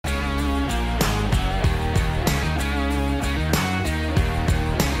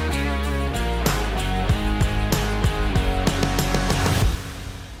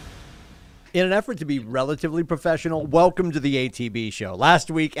In an effort to be relatively professional, welcome to the ATB show. Last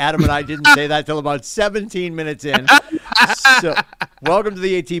week, Adam and I didn't say that till about 17 minutes in. So, welcome to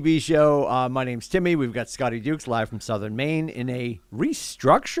the ATB show. My name's Timmy. We've got Scotty Dukes live from Southern Maine in a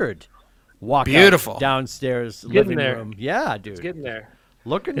restructured walkout downstairs living room. Yeah, dude. It's getting there.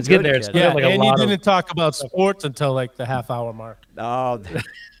 Looking it's good, getting there. kid. Yeah, like and you didn't talk about sports until like the half-hour mark. Oh,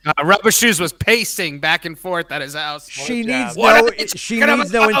 Rubber Shoes was pacing back and forth at his house. She needs no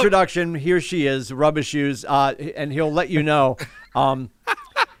introduction. Here she is, Rubber Shoes, and he'll let you know.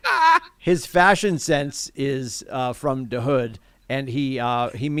 His fashion sense is from the hood, and he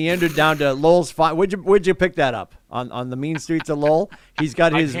meandered down to Lowell's. Where'd you pick that up? On the mean streets of Lowell? He's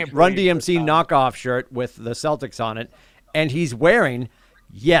got his Run DMC knockoff shirt with the Celtics on it, and he's wearing.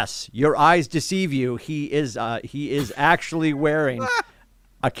 Yes, your eyes deceive you. He is actually wearing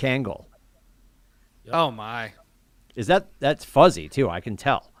a Kangol. Yep. Oh my! That's fuzzy too? I can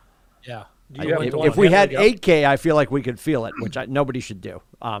tell. Yeah. If we had 8K, I feel like we could feel it, which nobody should do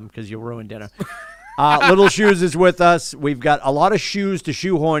because you'll ruin dinner. Little Shoes is with us. We've got a lot of shoes to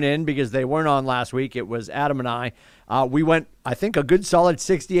shoehorn in because they weren't on last week. It was Adam and I. We went, I think, a good solid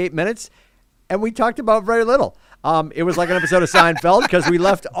 68 minutes, and we talked about very little. It was like an episode of Seinfeld because we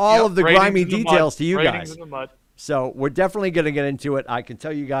left all of the grimy details to you guys. So we're definitely going to get into it. I can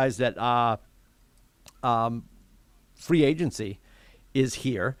tell you guys that free agency is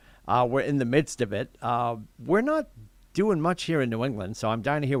here. We're in the midst of it. We're not doing much here in New England, so I'm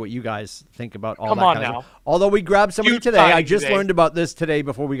dying to hear what you guys think about all that kind of stuff. Although we grabbed somebody today. I just learned about this today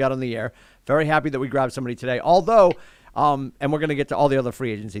before we got on the air. Very happy that we grabbed somebody today. Although... and we're going to get to all the other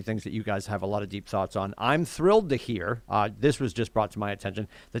free agency things that you guys have a lot of deep thoughts on. I'm thrilled to hear, this was just brought to my attention,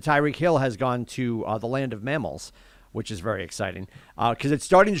 that Tyreek Hill has gone to the land of mammals, which is very exciting because it's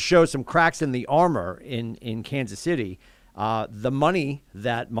starting to show some cracks in the armor in Kansas City. The money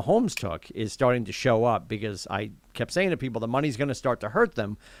that Mahomes took is starting to show up because I kept saying to people the money's going to start to hurt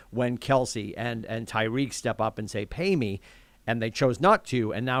them when Kelsey and Tyreek step up and say, pay me. And they chose not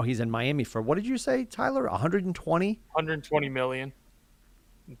to, and now he's in Miami for, what did you say, Tyler, 120? $120 million.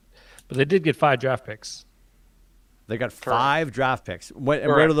 But they did get 5 draft picks. They got 5 draft picks.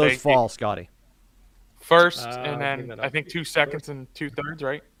 Where do those fall, Scotty? First, and then I think 2 seconds and 2 thirds,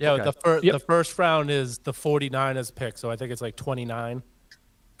 right? Yeah, okay. The first round is the 49ers pick, so I think it's like 29.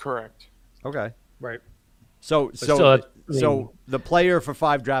 Correct. Okay. Right. So the player for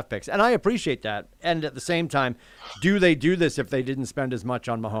 5 draft picks, and I appreciate that. And at the same time, do they do this if they didn't spend as much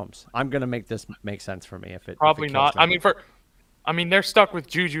on Mahomes? I'm going to make this make sense for me. If it probably not. I mean, they're stuck with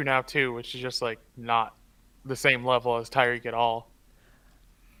Juju now too, which is just like not the same level as Tyreek at all.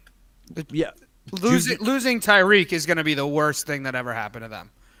 Yeah, losing Tyreek is going to be the worst thing that ever happened to them.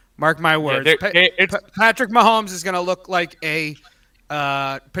 Mark my words. Patrick Mahomes is going to look like a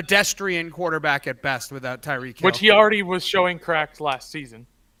pedestrian quarterback at best without Tyreek Hill. Which he already was showing cracks last season,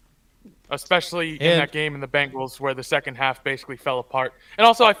 especially in that game in the Bengals where the second half basically fell apart. And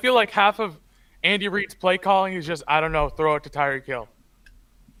also, I feel like half of Andy Reid's play calling is just, I don't know, throw it to Tyreek Hill.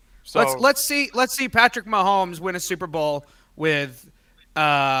 So let's see Patrick Mahomes win a Super Bowl with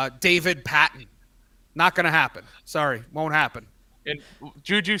David Patton. Not going to happen. Sorry, won't happen. And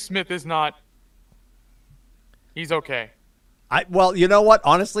Juju Smith is not. He's okay. Well, you know what?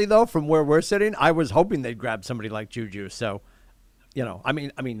 Honestly, though, from where we're sitting, I was hoping they'd grab somebody like Juju. So, I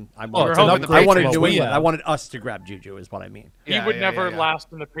wanted New England. I wanted us to grab Juju, is what I mean. He would never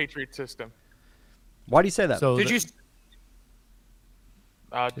last in the Patriot system. Why do you say that? So because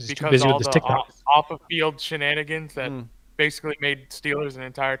all the off-the-field shenanigans that basically made Steelers an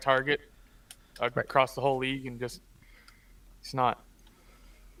entire target across the whole league, and just it's not.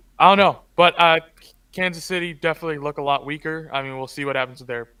 I don't know, but. Kansas City definitely look a lot weaker. I mean, we'll see what happens with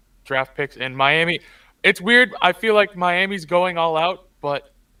their draft picks. And Miami, it's weird. I feel like Miami's going all out,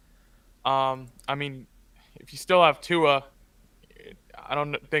 but, I mean, if you still have Tua, I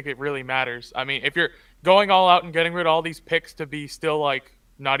don't think it really matters. I mean, if you're going all out and getting rid of all these picks to be still, like,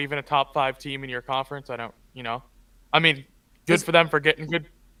 not even a top 5 team in your conference, I don't, I mean, good for them for getting good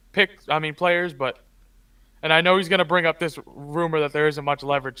players, but – and I know he's going to bring up this rumor that there isn't much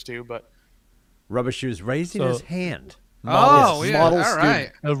leverage to, but – Rubber Shoes raising his hand. All right.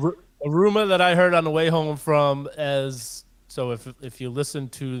 A rumor that I heard on the way home from if you listen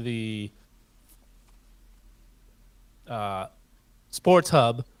to the Sports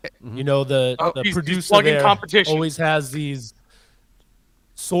Hub, the producer there always has these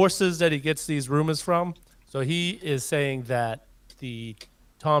sources that he gets these rumors from. So he is saying that the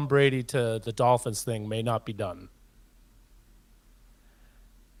Tom Brady to the Dolphins thing may not be done.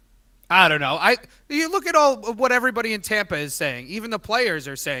 I don't know. You look at all of what everybody in Tampa is saying. Even the players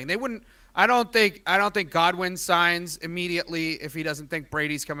are saying they wouldn't. I don't think Godwin signs immediately if he doesn't think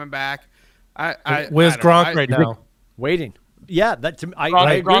Brady's coming back. Where's Gronk right now? Waiting. Yeah,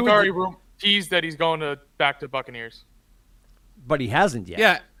 I agree. Gronk already teased that he's going back to Buccaneers, but he hasn't yet.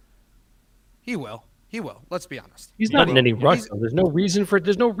 Yeah, he will. He will. Let's be honest. He's not in any rush. There's no reason for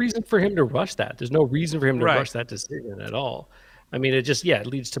him to rush that. There's no reason for him to rush that decision at all. I mean, it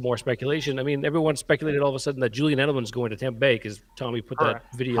leads to more speculation. I mean, everyone speculated all of a sudden that Julian Edelman's going to Tampa Bay because Tommy put that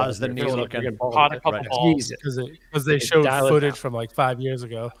video. How's the knee looking? Caught a couple balls. Because they showed footage from like 5 years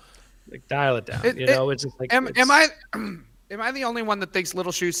ago. Like, dial it down. It's just like. Am I the only one that thinks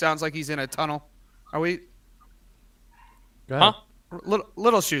Little Shoes sounds like he's in a tunnel? Are we? Go ahead. Huh?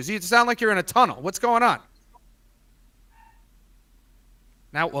 Little Shoes, you sound like you're in a tunnel. What's going on?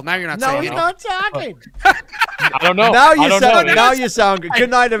 Now you're not saying. No, he's not talking. I don't know. Now you sound good. Good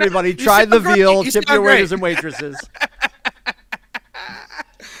night, everybody. Try the veal. Tip your waiters and waitresses.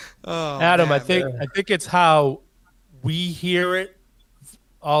 Adam, man, I think it's how we hear it.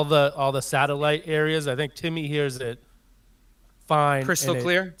 All the satellite areas. I think Timmy hears it fine. Crystal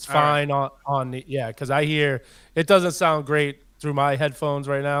clear. It's fine on the because I hear it doesn't sound great through my headphones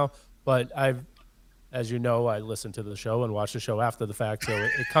right now, but as you know, I listen to the show and watch the show after the fact, so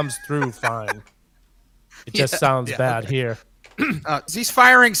it comes through fine. It just sounds bad here. He's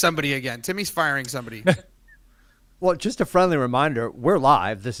firing somebody again. Timmy's firing somebody. Well, just a friendly reminder, we're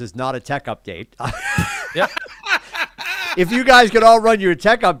live. This is not a tech update. Yep. If you guys could all run your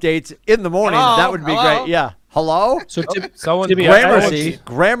tech updates in the morning, that would be great. Yeah. Hello? So Gramercy.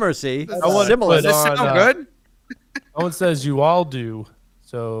 Similar. Does this sound good? No one says you all do,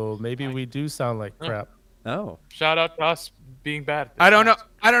 so maybe we do sound like crap. Oh. Shout out to us being bad. I don't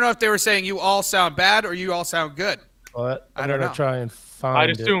know if they were saying you all sound bad or you all sound good. But I'm going to try and find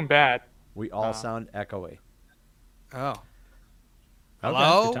I'd assume bad. We all sound echoey. Oh.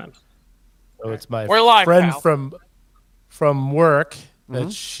 Hello? So it's my live, friend pal. from work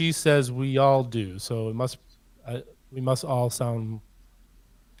that she says we all do. So we must all sound.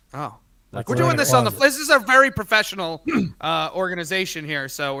 Oh. We're doing this on the fly. This is a very professional organization here,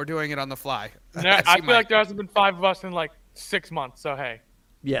 so we're doing it on the fly. I feel like there hasn't been 5 of us in like 6 months, so hey.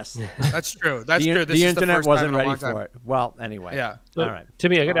 Yes. That's true. That's true. The internet wasn't ready for it. Well, anyway. Yeah. So, all right.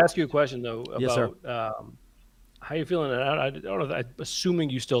 Timmy, I got to ask you a question, though, about yes, sir. How you feeling? I don't know. I'm assuming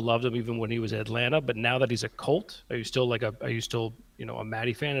you still loved him even when he was at Atlanta, but now that he's a Colt, are you still a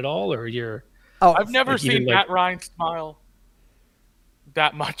Matty fan at all, or you're? Oh, I've never seen Matt Ryan smile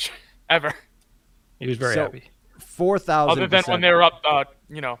that much. Ever. He was very happy. 4,000%. Other than when they were up,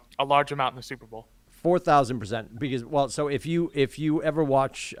 a large amount in the Super Bowl. 4,000%. Because so if you ever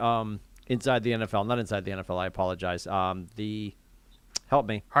watch Inside the NFL, not Inside the NFL, I apologize. Help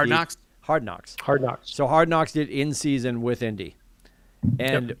me. Hard Knocks. Hard Knocks. Hard Knocks. So Hard Knocks did in season with Indy,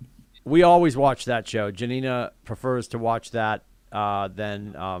 and we always watch that show. Janina prefers to watch that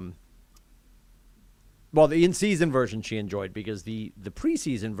than. Well, the in-season version she enjoyed because the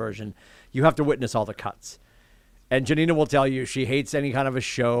preseason version, you have to witness all the cuts. And Janina will tell you she hates any kind of a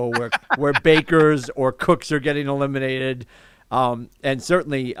show where bakers or cooks are getting eliminated. And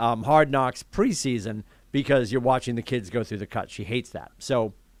certainly Hard Knocks preseason because you're watching the kids go through the cuts. She hates that.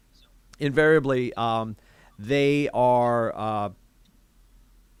 So invariably, they are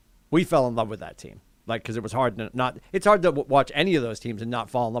we fell in love with that team. Like, because it was hard it's hard to watch any of those teams and not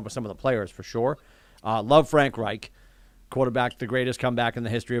fall in love with some of the players for sure. Love Frank Reich, quarterback, the greatest comeback in the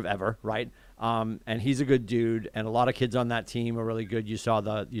history of ever, right? And he's a good dude, and a lot of kids on that team are really good. You saw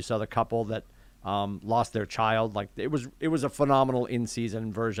the couple that lost their child. Like it was a phenomenal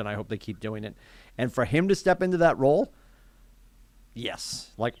in-season version. I hope they keep doing it. And for him to step into that role, yes,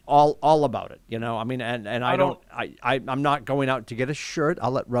 like all about it. You know, I mean, and I'm not going out to get a shirt.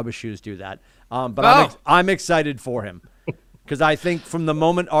 I'll let Rubber Shoes do that. But I'm excited for him. Because I think from the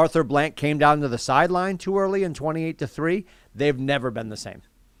moment Arthur Blank came down to the sideline too early in 28-3, they've never been the same.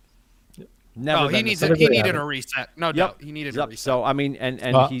 Never. He needed a reset. No doubt. He needed a reset. So I mean, and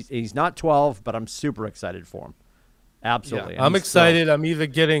he's not 12, but I'm super excited for him. Absolutely. Yeah. I'm excited. I'm either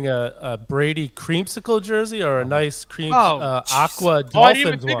getting a Brady creamsicle jershy or a nice aqua Dolphins one. I didn't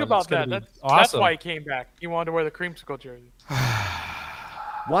even think about that. That's why he came back. He wanted to wear the creamsicle jersey.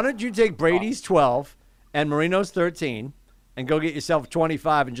 Why don't you take Brady's 12 and Marino's 13? And go get yourself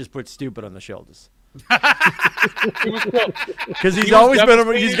 25 and just put stupid on the shoulders. Because he's always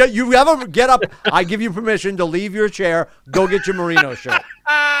been. You ever get up? I give you permission to leave your chair. Go get your Marino shirt.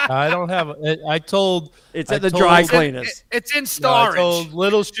 I don't have. I told. It's at the dry cleaners. It's in storage. I told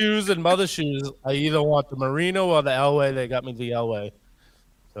Little Shoes and Mother Shoes. I either want the Marino or the Elway. They got me the Elway.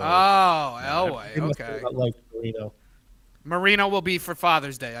 So, Elway. Okay. I like Marino. Marino will be for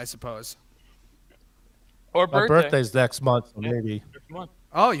Father's Day, I suppose. Or birthday. My birthday's next month, so maybe. Next month.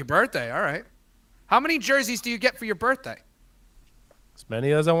 Oh, your birthday. All right. How many jerseys do you get for your birthday? As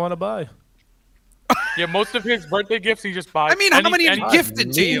many as I want to buy. Yeah, most of his birthday gifts he just buys. I mean, how many have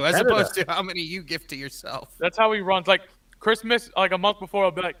gifted to you as opposed to how many you gift to yourself? That's how he runs. Like Christmas, like a month before,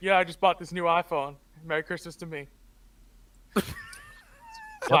 I'll be like, yeah, I just bought this new iPhone. Merry Christmas to me.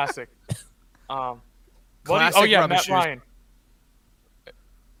 Classic. Classic Matt shoes. Ryan.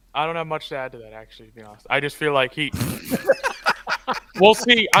 I don't have much to add to that, actually, to be honest. I just feel like we'll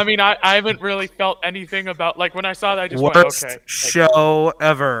see. I mean, I haven't really felt anything about, like, when I saw that, I just went, okay. Show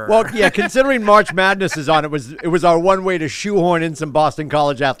ever. Well, yeah, considering March Madness is on, it was our one way to shoehorn in some Boston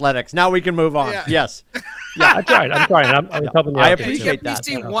College athletics. Now we can move on. Yeah. Yes. Yeah, I tried. I'm trying. I'm helping you out. I appreciate that.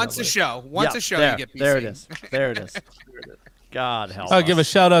 You get PC once a show. Once a show, there, you get PC. There it is. There it is. God help I'll us. give a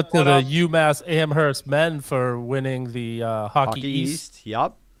shout out to the UMass Amherst men for winning the Hockey East.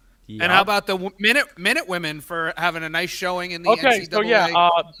 Yep. And how about the minute women for having a nice showing in the Okay, NCAA so yeah,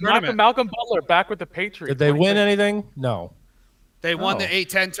 tournament? Malcolm Butler back with the Patriots. Did they win anything? No. They won the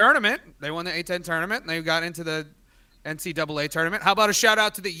A10 tournament. They won the A10 tournament, and they got into the NCAA tournament. How about a shout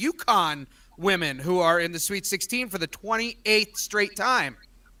out to the UConn women who are in the Sweet 16 for the 28th straight time?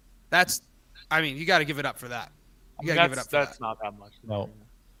 You got to give it up for that. You got to give it up for That's not that much. No.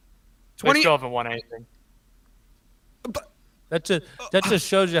 They still haven't won anything. That just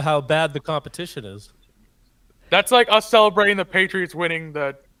shows you how bad the competition is. That's like us celebrating the Patriots winning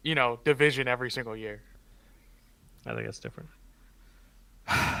the division every single year. I think that's different.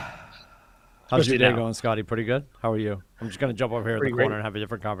 How's your day going, Scotty? Pretty good? How are you? I'm just going to jump over here in the corner and have a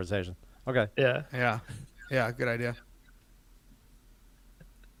different conversation. Okay. Yeah. Good idea.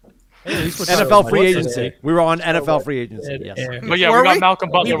 Hey, NFL free agency. We were on NFL free agency. Yes. But yeah, we got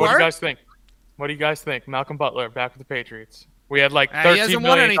Malcolm Butler. What do you guys think? What do you guys think? Malcolm Butler back with the Patriots. We had like $13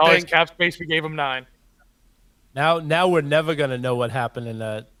 million cap space. We gave him $9 million. Now we're never gonna know what happened in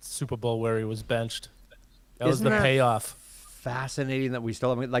that Super Bowl where he was benched. That was the payoff. Fascinating that we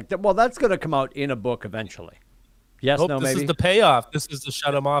still haven't well, that's gonna come out in a book eventually. Yes, no, maybe. This is the payoff. This is to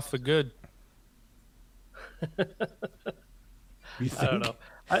shut him off for good. You think? I don't know.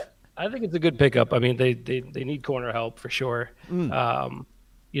 I think it's a good pickup. I mean, they need corner help for sure. I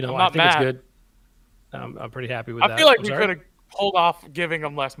think it's good. I'm pretty happy with that. I feel like we could have pulled off giving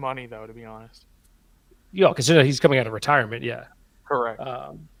him less money, though, to be honest. Yeah, consider he's coming out of retirement. Yeah. Correct. I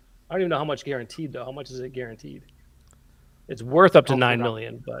don't even know how much guaranteed though. How much is it guaranteed? It's worth up to $9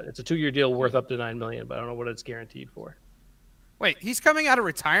 million, but it's a 2-year deal worth up to $9 million. But I don't know what it's guaranteed for. Wait, he's coming out of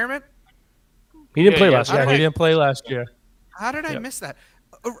retirement? He didn't play last year. He didn't play last year. How did I miss that?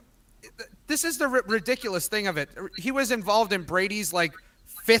 This is the ridiculous thing of it. He was involved in Brady's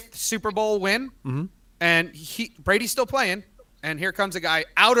 5th Super Bowl win, and Brady's still playing. And here comes a guy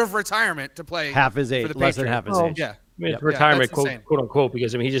out of retirement to play half his age, less than half his age. Yeah. I mean, retirement, quote unquote,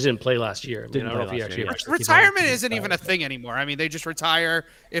 because he just didn't play last year. I don't know if he actually. Retirement isn't even a thing anymore. I mean, they just retire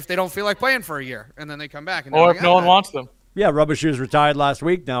if they don't feel like playing for a year, and then they come back. Or if no one wants them. Yeah, Rubber Shoes retired last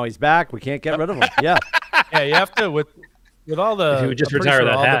week. Now he's back. We can't get rid of him. Yeah. Yeah, you have to with all the. If you would just retire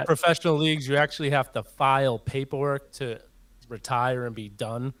that all hat. The professional leagues, you actually have to file paperwork to retire and be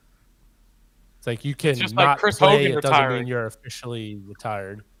done. It's like you can just not like Chris play. Hogan It doesn't retiring. mean you're officially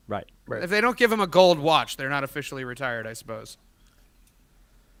retired. Right. If they don't give him a gold watch, they're not officially retired, I suppose.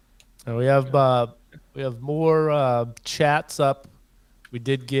 And we have more chats up. We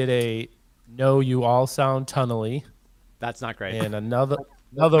did get a "No, you all sound tunnely." That's not great. And another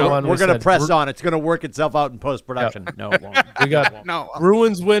one. We're going to press on. It's going to work itself out in post production. Yep. No, it won't. We got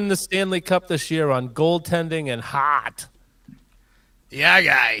Bruins win the Stanley Cup this year on goaltending and hot. Yeah,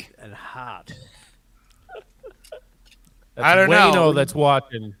 guy. And hot. I don't Wayno know. That's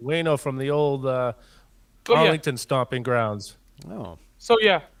watching. Wayno from the old Arlington stomping grounds. Oh. So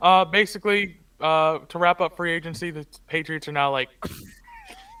yeah, basically, to wrap up free agency, the Patriots are now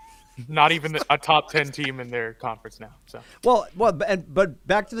not even a top 10 team in their conference now. So but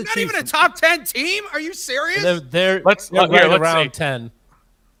back to the not Chiefs. even a top 10 team? Are you serious? They're let's around see. 10.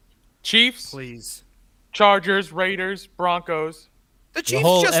 Chiefs, Please. Chargers, Raiders, Broncos. The Chiefs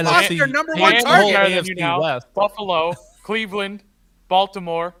just lost their number one and target. higher than you now. West. Buffalo, Cleveland,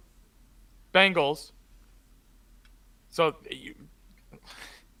 Baltimore, Bengals. So,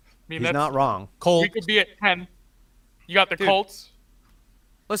 He's not wrong. Colts. We could be at 10. You got the Colts.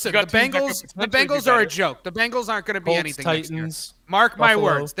 Listen, You the got teams that could Bengals potentially be are a better. joke. The Bengals aren't going to be Colts, anything Titans, next year. Mark my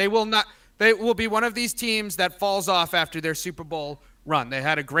Buffalo. words. They will not. They will be one of these teams that falls off after their Super Bowl run. They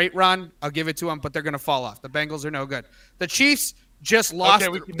had a great run. I'll give it to them, but they're going to fall off. The Bengals are no good. The Chiefs just lost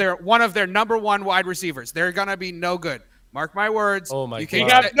one of their number one wide receivers. They're going to be no good. Mark my words. Oh my God! You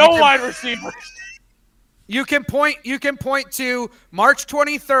have no wide receivers. You can point to March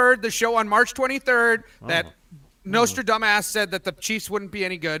 23rd, the show on March 23rd that Nostradamus said that the Chiefs wouldn't be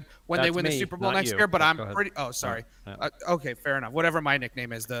any good when they win the Super Bowl next year. But I'm pretty. Oh, sorry. Okay, fair enough. Whatever my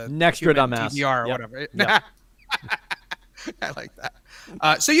nickname is, the Nostradamus TBR or whatever. Yep. I like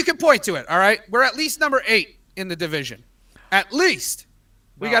that. So you can point to it. All right, we're at least number 8 in the division. At least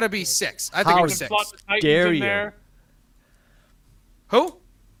we got to be 6. I think we're 6. Dare you? Who?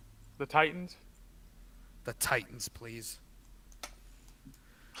 The Titans. The Titans, please.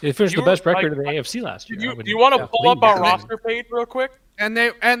 They finished the best record in the AFC last year. Do you want to pull up our roster page real quick? And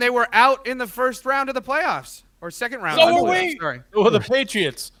they were out in the first round of the playoffs or second round. So were we. Sorry. Oh, the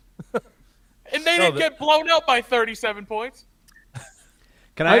Patriots. And they didn't get blown out by 37 points.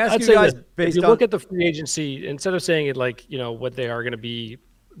 Can I ask you guys, if you look at the free agency, instead of saying it like, what they are going to be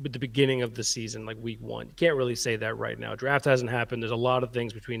at the beginning of the season, like week 1, you can't really say that right now. Draft hasn't happened. There's a lot of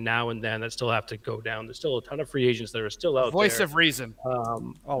things between now and then that still have to go down. There's still a ton of free agents that are still out there. Voice of reason.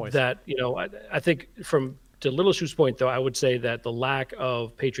 Always. That, I think to Little Shoe's point, though, I would say that the lack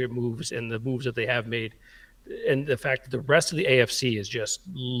of Patriot moves and the moves that they have made and the fact that the rest of the AFC is just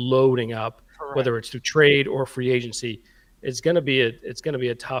loading up, correct, whether it's through trade or free agency, it's going to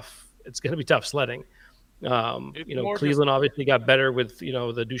be tough sledding. Cleveland obviously got better with the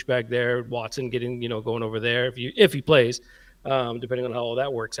douchebag there, Watson getting going over there if he plays, depending on how all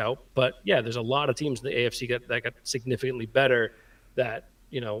that works out. But yeah, there's a lot of teams in the AFC that got significantly better that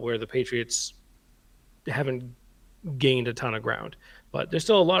where the Patriots haven't gained a ton of ground. But there's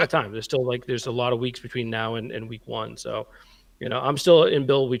still a lot of time. There's a lot of weeks between now and week 1. So I'm still in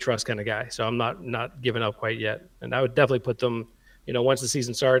Bill we trust kind of guy. So I'm not giving up quite yet. And I would definitely put them once the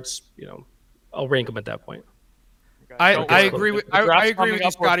season starts, I'll rank them at that point. I agree with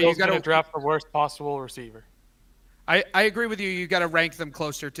you, Scotty. You got to draft the worst possible receiver. I agree with you. You got to rank them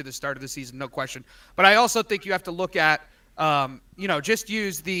closer to the start of the season, no question. But I also think you have to look at, just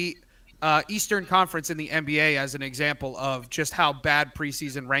use the Eastern Conference in the NBA as an example of just how bad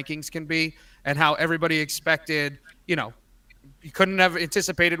preseason rankings can be and how everybody expected. You couldn't have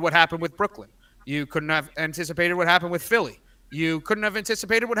anticipated what happened with Brooklyn. You couldn't have anticipated what happened with Philly. You couldn't have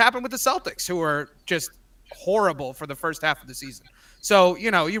anticipated what happened with the Celtics, who are just horrible for the first half of the season. So,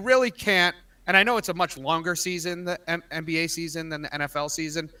 you really can't. And I know it's a much longer season, the NBA season, than the NFL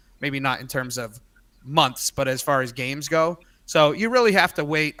season. Maybe not in terms of months, but as far as games go. So you really have to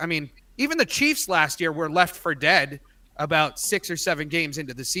wait. I mean, even the Chiefs last year were left for dead about 6 or 7 games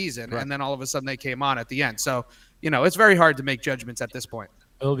into the season. Right. And then all of a sudden they came on at the end. So, it's very hard to make judgments at this point.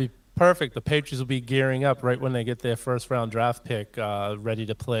 It'll be perfect. The Patriots will be gearing up right when they get their first-round draft pick ready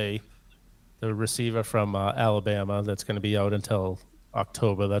to play the receiver from Alabama that's going to be out until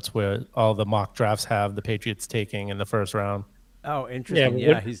October. That's where all the mock drafts have the Patriots taking in the first round. Oh, interesting.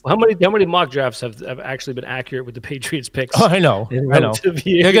 Yeah. How many mock drafts have actually been accurate with the Patriots picks? Oh, I know. They're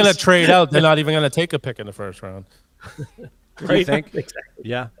going to trade out. They're not even going to take a pick in the first round. Right? You think? Exactly.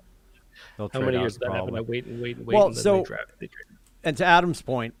 Yeah. How many years did that happen? I wait. Well, and then so, they draft. And to Adam's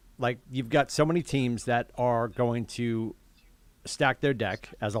point, like you've got so many teams that are going to stack their deck,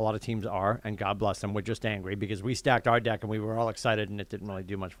 as a lot of teams are, and God bless them. We're just angry because we stacked our deck and we were all excited and it didn't really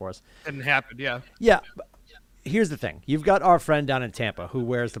do much for us. Didn't happen, yeah. Yeah. Here's the thing. You've got our friend down in Tampa who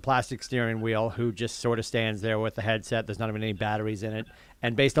wears the plastic steering wheel, who just sort of stands there with the headset. There's not even any batteries in it.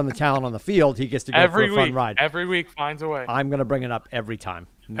 And based on the talent on the field, he gets to go for a fun ride. Every week finds a way. I'm going to bring it up every time.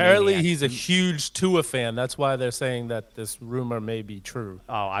 Apparently, he's a huge Tua fan. That's why they're saying that this rumor may be true.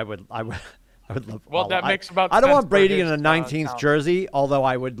 Oh, I would love. Well, that makes about. I don't want Brady in a 19th jersey, although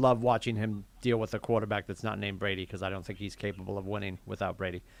I would love watching him deal with a quarterback that's not named Brady because I don't think he's capable of winning without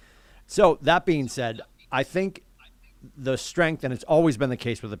Brady. So that being said, I think the strength, and it's always been the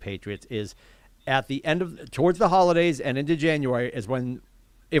case with the Patriots, is at the end of towards the holidays and into January is when,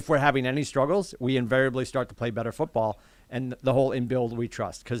 if we're having any struggles, we invariably start to play better football. And the whole in build we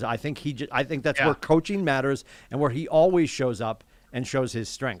trust, because I think that's where coaching matters and where he always shows up and shows his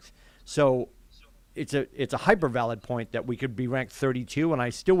strength. So it's a hyper valid point that we could be ranked 32, and I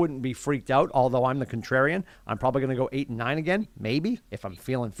still wouldn't be freaked out. Although I'm the contrarian, I'm probably going to go 8 and 9 again, maybe if I'm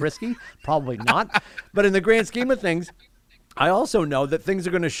feeling frisky. Probably not. But in the grand scheme of things, I also know that things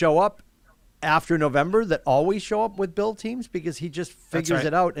are going to show up after November that always show up with Bill teams because he just figures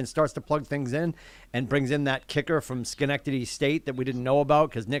it out and starts to plug things in and brings in that kicker from Schenectady State that we didn't know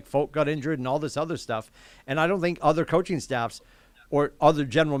about because Nick Folk got injured and all this other stuff. And I don't think other coaching staffs or other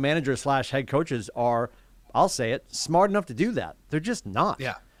general managers / head coaches are, I'll say it, smart enough to do that. They're just not.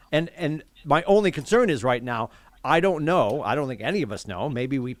 Yeah. And my only concern is right now, I don't know. I don't think any of us know.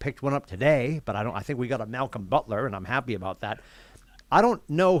 Maybe we picked one up today, but I think we got a Malcolm Butler, and I'm happy about that. I don't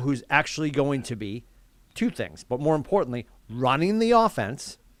know who's actually going to be two things, but more importantly, running the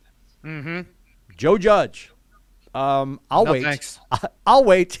offense. Mm-hmm. Joe Judge. I'll wait. Thanks. I'll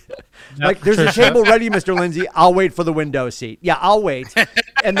wait. Like there's a table ready, Mr. Lindsay. I'll wait for the window seat. Yeah, I'll wait.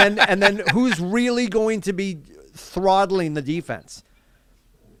 And then who's really going to be throttling the defense?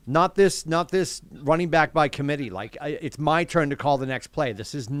 Not this running back by committee. Like it's my turn to call the next play.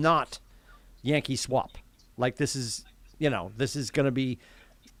 This is not Yankee swap. Like this is going to be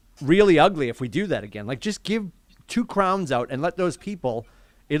really ugly if we do that again. Like just give 2 crowns out and let those people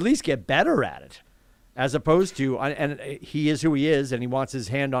at least get better at it. As opposed to, and he is who he is, and he wants his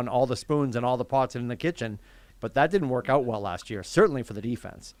hand on all the spoons and all the pots in the kitchen, but that didn't work out well last year, certainly for the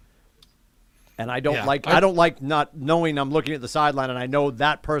defense. And I don't like not knowing I'm looking at the sideline and I know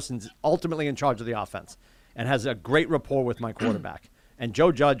that person's ultimately in charge of the offense and has a great rapport with my quarterback. And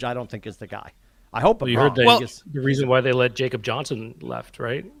Joe Judge, I don't think is the guy. I hope you heard the reason why they let Jacob Johnson left,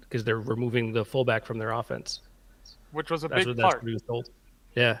 right? Because they're removing the fullback from their offense, which was a big part. That's what he was told.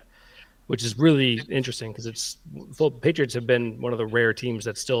 Yeah. Which is really interesting because Patriots have been one of the rare teams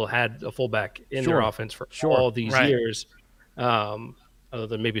that still had a fullback in their offense for all these years, other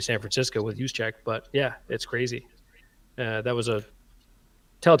than maybe San Francisco with Juszczyk. But yeah, it's crazy. That was a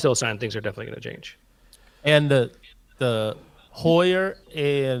telltale sign things are definitely going to change. And the Hoyer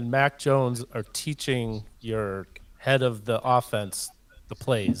and Mac Jones are teaching your head of the offense the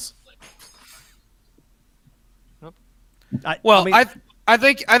plays. I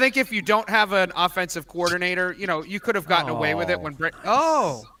think if you don't have an offensive coordinator, you could have gotten away with it when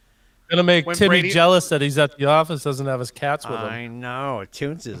gonna make Timmy jealous that he's at the office, doesn't have his cats with him. I know.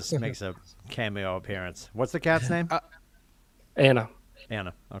 Toons makes a cameo appearance. What's the cat's name? Anna.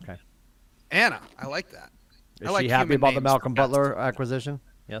 Anna. Okay. Anna. I like that. Is she happy about the Malcolm Butler acquisition?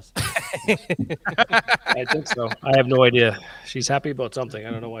 Yes. I think so. I have no idea. She's happy about something.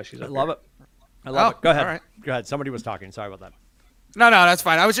 I don't know why she's. I love it. Go ahead. Right. Go ahead. Somebody was talking. Sorry about that. No, that's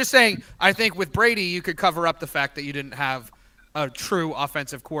fine. I was just saying, I think with Brady, you could cover up the fact that you didn't have a true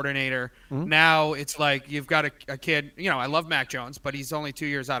offensive coordinator. Mm-hmm. Now it's like you've got a kid. I love Mac Jones, but he's only 2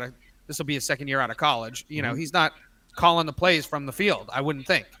 years out of – this will be his second year out of college. He's not calling the plays from the field, I wouldn't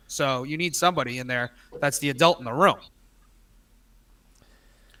think. So you need somebody in there that's the adult in the room.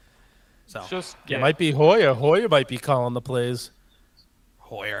 So it might be Hoyer. Hoyer might be calling the plays.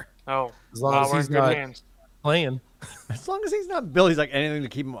 Hoyer. Oh, as long as he's not playing. As long as he's not Billy's like anything to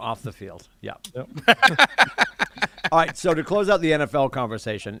keep him off the field. Yeah. Yep. All right. So to close out the NFL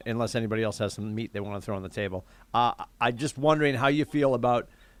conversation, unless anybody else has some meat they want to throw on the table, I'm just wondering how you feel about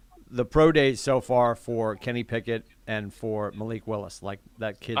the pro days so far for Kenny Pickett and for Malik Willis. Like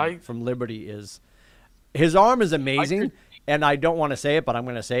that kid from Liberty his arm is amazing, and I don't want to say it, but I'm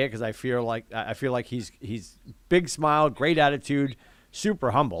going to say it because I feel like he's big smile, great attitude,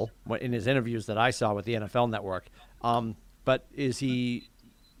 super humble in his interviews that I saw with the NFL Network. But is he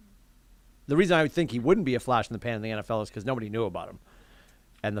 – the reason I would think he wouldn't be a flash in the pan in the NFL is because nobody knew about him.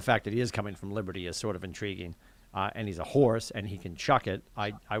 And the fact that he is coming from Liberty is sort of intriguing. And he's a horse and he can chuck it.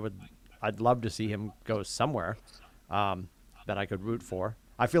 I'd love to see him go somewhere that I could root for.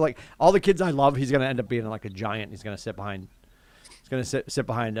 I feel like all the kids I love, he's going to end up being like a giant. He's going to sit behind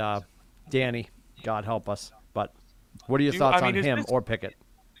Danny. God help us. But what are your thoughts on him or Pickett?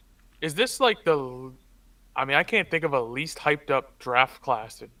 Is this like I can't think of a least hyped up draft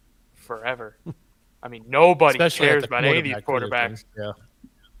class in forever. Nobody cares about any of these quarterbacks.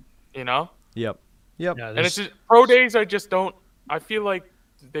 Yeah. Yep. Yeah, and it's just pro days. I just don't. I feel like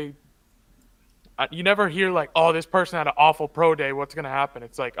you never hear like, oh, this person had an awful pro day. What's going to happen?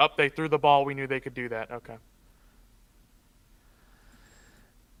 It's like, they threw the ball. We knew they could do that. Okay.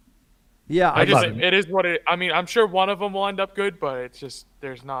 Yeah, it is what it. I'm sure one of them will end up good, but it's just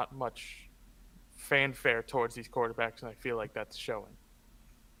there's not much fanfare towards these quarterbacks, and I feel like that's showing.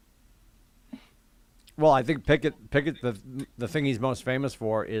 Well, I think Pickett, the thing he's most famous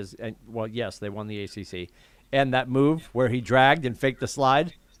for is, yes, they won the ACC, and that move where he dragged and faked the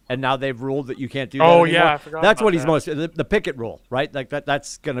slide, and now they've ruled that you can't do that anymore. Yeah, I forgot that's about what he's that. the Pickett rule, right? Like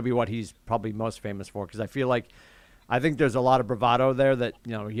that's going to be what he's probably most famous for, because I think there's a lot of bravado there that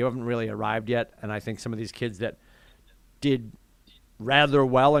you haven't really arrived yet, and I think some of these kids that did rather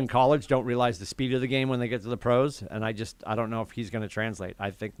well in college don't realize the speed of the game when they get to the pros, and I don't know if he's going to translate.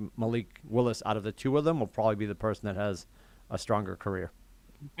 I think Malik Willis, out of the two of them, will probably be the person that has a stronger career.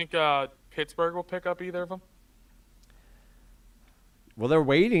 You think Pittsburgh will pick up either of them? Well, they're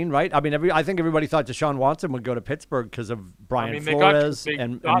waiting, right? I mean, I think everybody thought Deshaun Watson would go to Pittsburgh because of Brian Flores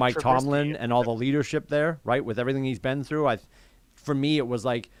and Mike Tomlin and all the leadership there, right? With everything he's been through, for me, it was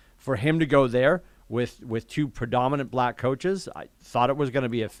like for him to go there with two predominant black coaches. I thought it was going to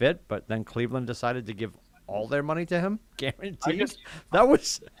be a fit, but then Cleveland decided to give all their money to him, guaranteed. That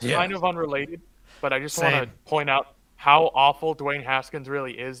was kind of unrelated, but I just want to point out how awful Dwayne Haskins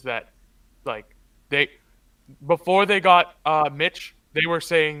really is. That like before they got Mitch, they were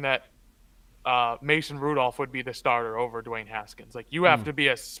saying that Mason Rudolph would be the starter over Dwayne Haskins. Like you have to be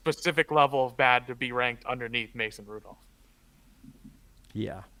a specific level of bad to be ranked underneath Mason Rudolph.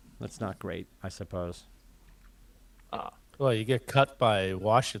 Yeah, that's not great, I suppose. Well, you get cut by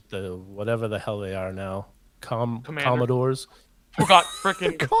Washington, whatever the hell they are now. Commodores. Who got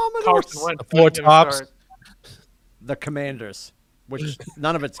freaking Commodores? The Four Tops. The Commanders, which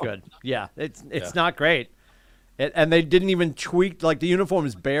none of it's good. Yeah, it's not great. And they didn't even tweak, like the uniform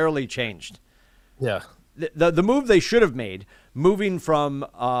is barely changed. Yeah. The move they should have made, moving from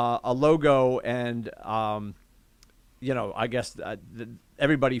a logo and, I guess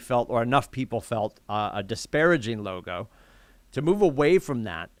everybody felt, or enough people felt, a disparaging logo, to move away from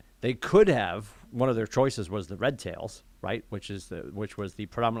that. They could have, one of their choices was the Red Tails, right? Which was the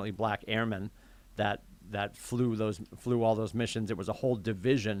predominantly black airmen that flew all those missions. It was a whole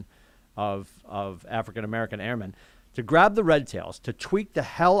division of African American airmen. To grab the Red Tails, to tweak the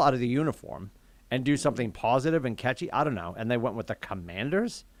hell out of the uniform and do something positive and catchy, I don't know. And they went with the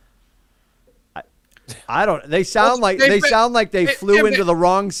Commanders. I don't. They sound like they flew into the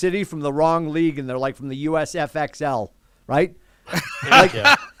wrong city from the wrong league, and they're like from the USFXL, right?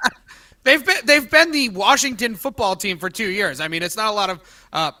 They've been the Washington football team for 2 years. I mean, it's not a lot of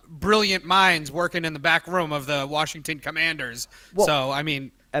brilliant minds working in the back room of the Washington Commanders. Well, so I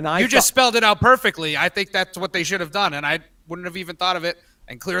mean, you just spelled it out perfectly. I think that's what they should have done, and I wouldn't have even thought of it.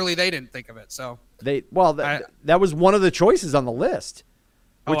 And clearly, they didn't think of it. So that was one of the choices on the list.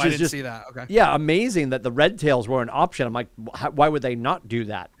 I didn't see that. Okay. Yeah, amazing that the Red Tails were an option. I'm like, why would they not do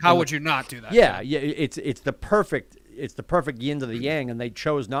that? How would you not do that? Yeah, it's the perfect yin to the yang, and they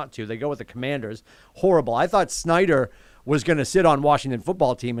chose not to. They go with the Commanders. Horrible. I thought Snyder was going to sit on Washington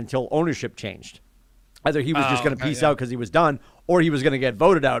football team until ownership changed. Either he was just going to peace out because he was done, or he was going to get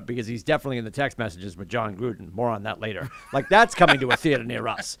voted out because he's definitely in the text messages with John Gruden. More on that later. Like that's coming to a theater near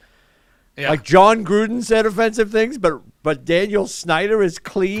us. Yeah. Like John Gruden said offensive things, but Daniel Snyder is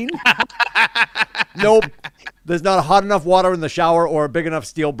clean. Nope. There's not hot enough water in the shower or a big enough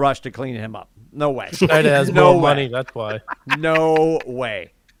steel brush to clean him up. No way. Snyder has no money, that's why. No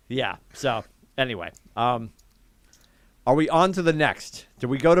way. Yeah. So anyway, are we on to the next? Do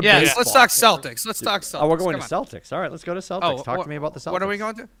we go to baseball? Let's talk Celtics. Oh, we're going to Celtics. All right, let's go to Celtics. Talk to me about the Celtics. What are we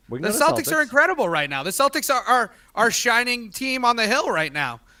going to? The Celtics are incredible right now. The Celtics are our shining team on the hill right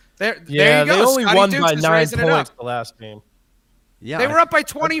now. There you go. They only Scotty won Dukes by 9 points the last game. Yeah, they were up by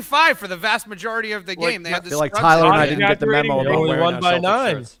 25 for the vast majority of the game. They had I feel like Tyler and I didn't get the memo. They only won by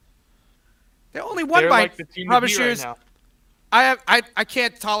 9. They only won by rubber shoes. Right I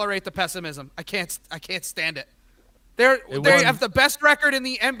can't tolerate the pessimism. I can't stand it. They have the best record in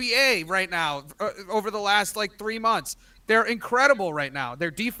the NBA right now over the last 3 months. They're incredible right now. Their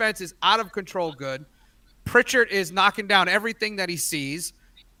defense is out of control good. Pritchard is knocking down everything that he sees.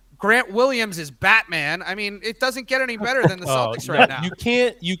 Grant Williams is Batman. I mean, it doesn't get any better than the Celtics right now.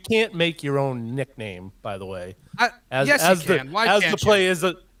 You can't make your own nickname, by the way. Yes, you can. Why can't you?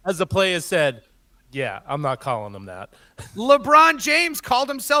 As the play has said, yeah, I'm not calling them that. LeBron James called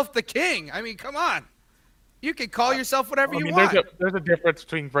himself the king. I mean, come on. You can call yourself whatever you want. There's a difference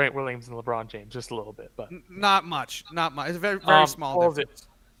between Grant Williams and LeBron James, just a little bit, but not much. It's a very, very small difference.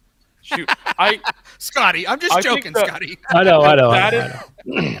 Shoot, Scotty, I'm just joking, Scotty. I know.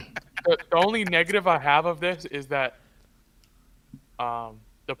 The only negative I have of this is that the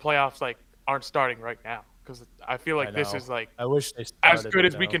playoffs aren't starting right now, because I feel like this is I wish they as good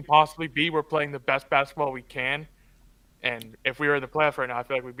as we can possibly be. We're playing the best basketball we can, and if we were in the playoffs right now, I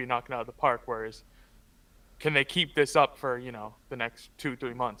feel like we'd be knocking out of the park. Whereas, can they keep this up for the next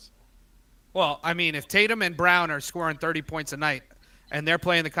 2-3 months? Well, I mean, if Tatum and Brown are scoring 30 points a night, and they're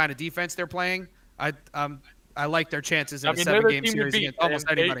playing the kind of defense they're playing, I like their chances in a 7-game series against almost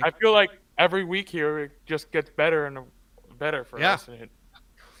anybody. I feel like every week here it just gets better and better for us. I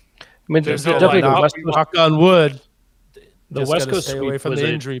mean, there's definitely the West Coast. Knock on wood. The West Coast stay away from the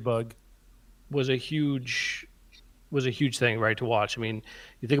injury bug was a huge thing, right, to watch. I mean,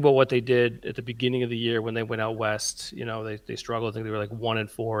 you think about what they did at the beginning of the year when they went out west. They struggled. I think they were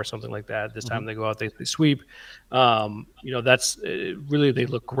 1-4 or something like that. This time they go out, they sweep. That's really, they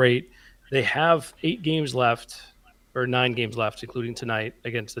look great. They have 8 games left. or 9 games left, including tonight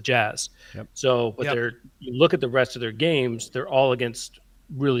against the Jazz. Yep. So, but you look at the rest of their games, they're all against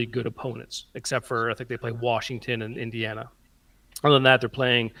really good opponents, except for I think they play Washington and Indiana. Other than that, they're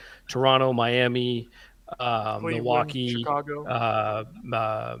playing Toronto, Miami, Milwaukee, Chicago.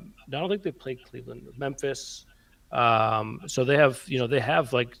 I don't think they played Cleveland, Memphis. So they have,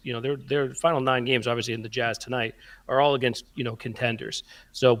 their final 9 games, obviously in the Jazz tonight, are all against, contenders.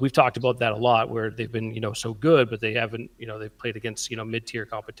 So we've talked about that a lot, where they've been, so good, but they haven't, they've played against, mid-tier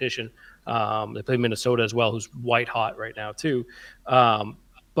competition. They play Minnesota as well, who's white hot right now too.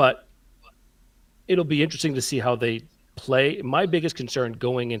 But it'll be interesting to see how they play. My biggest concern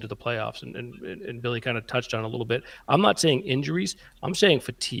going into the playoffs, and Billy kind of touched on a little bit, I'm not saying injuries, I'm saying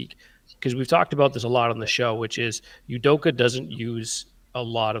fatigue. Because we've talked about this a lot on the show, which is Udoka doesn't use a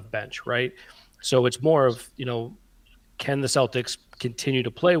lot of bench, right? So it's more of, can the Celtics continue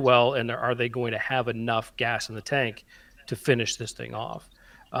to play well, and are they going to have enough gas in the tank to finish this thing off?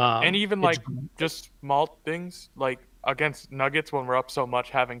 And even just small things, like against Nuggets when we're up so much,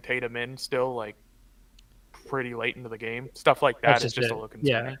 having Tatum in still pretty late into the game, stuff like that is just a little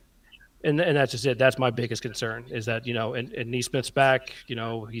concerning. Yeah. And that's just it. That's my biggest concern is that, and Nesmith's back,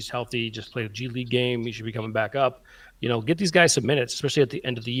 he's healthy, just played a G League game. He should be coming back up. Get these guys some minutes, especially at the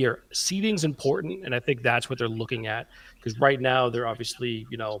end of the year. Seeding's important, and I think that's what they're looking at, because right now they're obviously,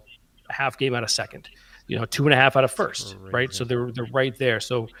 a half game out of second, 2.5 out of first, right? So they're right there.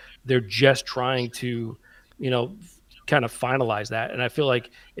 So they're just trying to, kind of finalize that. And I feel like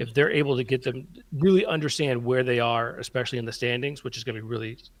if they're able to get them really understand where they are, especially in the standings, which is going to be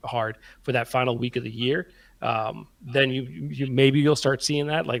really hard for that final week of the year, then you'll start seeing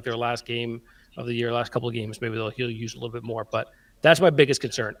that, like their last game of the year, last couple of games, maybe he'll use a little bit more. But that's my biggest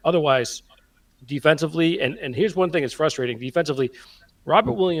concern. Otherwise, defensively, and here's one thing that's frustrating. Defensively,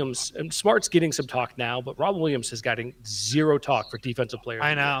 Robert Williams, and Smart's getting some talk now, but Robert Williams is getting zero talk for defensive player.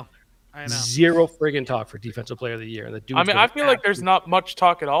 I know. Zero friggin' talk for defensive player of the year. And I feel like there's not much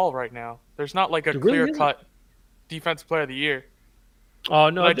talk at all right now. There's not like a clear-cut defensive player of the year. Oh,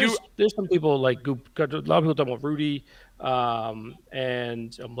 no, there's some people a lot of people talking about Rudy, and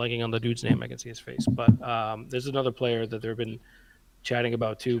I'm blanking on the dude's name. I can see his face. But there's another player that they've been chatting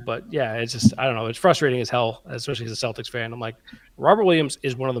about too. But yeah, it's just, I don't know. It's frustrating as hell, especially as a Celtics fan. I'm like, Robert Williams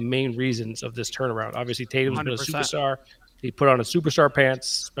is one of the main reasons of this turnaround. Obviously, Tatum's 100%. Been a superstar. He put on a superstar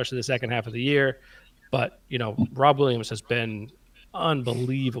pants, especially the second half of the year. But, Rob Williams has been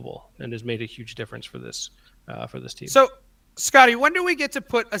unbelievable and has made a huge difference for this team. So, Scotty, when do we get to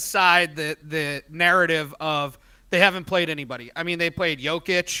put aside the narrative of they haven't played anybody? I mean, they played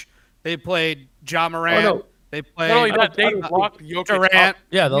Jokic. They played Ja Morant. Oh, no. They played they blocked Jokic Durant.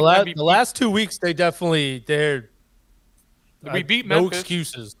 Yeah, the last 2 weeks, we beat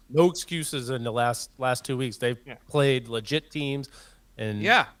Memphis. No excuses in the last 2 weeks. They've played legit teams, and they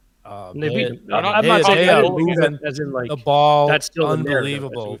beat them. I'm not saying that as in like the ball. That's still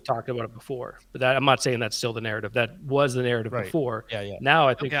unbelievable. We've talked about it before, but I'm not saying that's still the narrative. That was the narrative before. Yeah. Now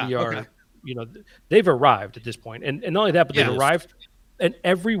I think we are. They've arrived at this point, and not only that, but they've arrived. And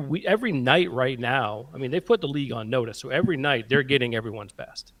every night right now, I mean, they've put the league on notice. So every night they're getting everyone's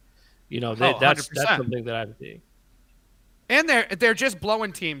best. That's something that I'm seeing. And they're just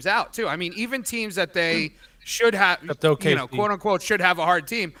blowing teams out too. I mean, even teams that they should have, quote unquote, should have a hard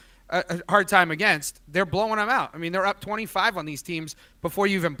time against, they're blowing them out. I mean, they're up 25 on these teams before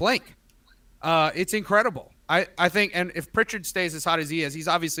you even blink. It's incredible. I think, and if Pritchard stays as hot as he is, he's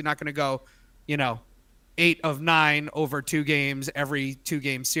obviously not going to go, 8 of 9 over 2 games every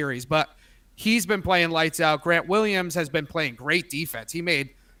 2-game series. But he's been playing lights out. Grant Williams has been playing great defense. He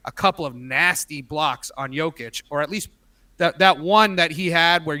made a couple of nasty blocks on Jokic, or at least that one that he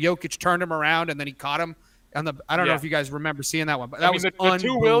had where Jokic turned him around and then he caught him. I don't know if you guys remember seeing that one, but that was unbelievable. The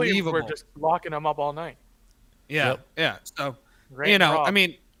 2 Williams were just locking him up all night. Yeah, yeah. So, I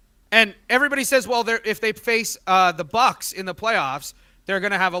mean, and everybody says, well, if they face the Bucks in the playoffs, they're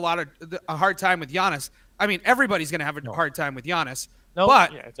going to have a hard time with Giannis. I mean, everybody's going to have a hard time with Giannis.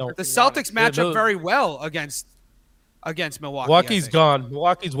 But the Celtics match up very well against Milwaukee. Milwaukee's gone.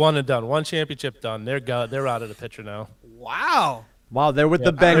 Milwaukee's one and done. One championship done. They're out of the picture now. Wow. They're with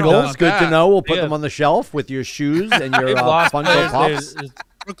the Bengals. Good to know. We'll put them on the shelf with your shoes and your Funko Pops.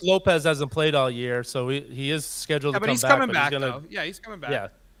 Brook Lopez hasn't played all year, so he is scheduled to come back. But he's coming back, though. Yeah, he's coming back. Yeah,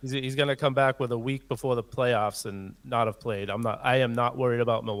 he's going to come back with a week before the playoffs and not have played. I am not worried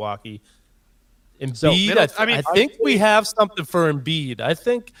about Milwaukee. Embiid, I think we have something for Embiid. I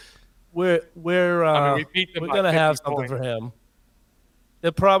think we're going to have something for him.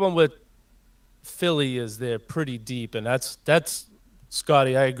 The problem with Philly is they're pretty deep, and that's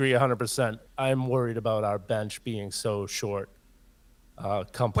Scotty, I agree 100%. I'm worried about our bench being so short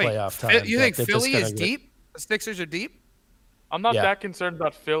come playoff time. You think Philly is deep? The Sixers are deep? I'm not that concerned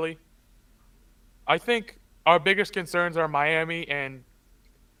about Philly. I think our biggest concerns are Miami, and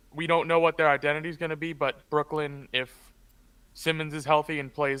we don't know what their identity is going to be, but Brooklyn, if Simmons is healthy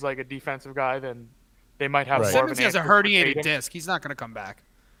and plays like a defensive guy, then they might have more Simmons of an has a herniated disc. He's not going to come back.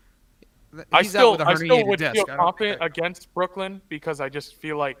 I still would feel confident against Brooklyn because I just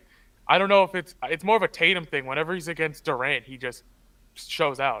feel like I don't know if it's more of a Tatum thing. Whenever he's against Durant, he just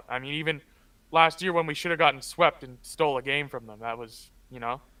shows out. I mean, even last year when we should have gotten swept and stole a game from them, that was,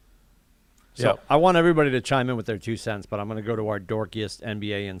 So I want everybody to chime in with their 2 cents, but I'm going to go to our dorkiest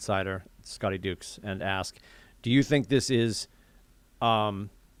NBA insider, Scotty Dukes, and ask, do you think this is the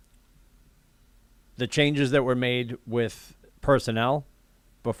changes that were made with personnel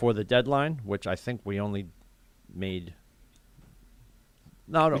before the deadline, which I think we only made.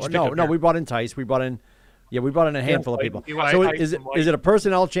 No, we brought in Tice. We brought in a handful of people. So is it a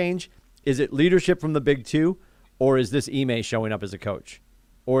personnel change? Is it leadership from the big two? Or is this Ime showing up as a coach?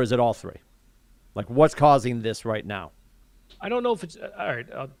 Or is it all three? Like, what's causing this right now? I don't know if it's all right.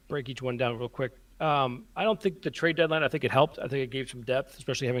 I'll break each one down real quick. I don't think the trade deadline, I think it helped. I think it gave some depth,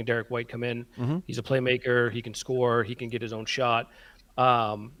 especially having Derek White come in. Mm-hmm. He's a playmaker. He can score. He can get his own shot.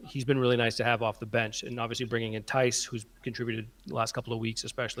 He's been really nice to have off the bench. And obviously bringing in Tice, who's contributed the last couple of weeks,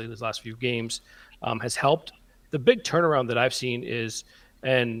 especially these last few games, has helped. The big turnaround that I've seen is,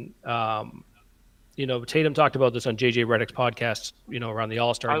 and Tatum talked about this on JJ Redick's podcast, around the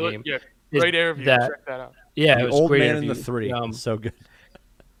All-Star game. Yeah, great interview. Check that out. Yeah, it was old great man interview. in the three. So good.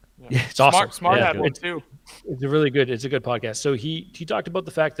 Yeah, it's awesome. Smart had one too. It's a good podcast. So he talked about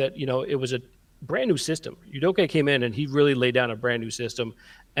the fact that, it was a brand new system. Udoka came in and he really laid down a brand new system.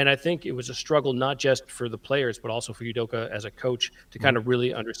 And I think it was a struggle, not just for the players, but also for Udoka as a coach to kind of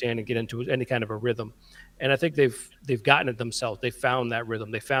really understand and get into any kind of a rhythm. And I think they've gotten it themselves. They found that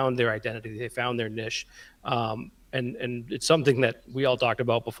rhythm. They found their identity. They found their niche. And it's something that we all talked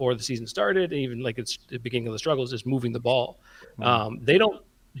about before the season started, and even like it's the beginning of the struggles, is moving the ball. They don't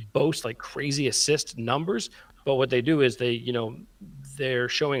boast like crazy assist numbers, but what they do is they're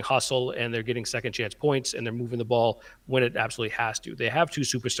showing hustle and they're getting second chance points and they're moving the ball when it absolutely has to. They have two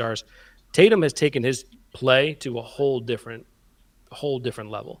superstars. Tatum has taken his play to a whole different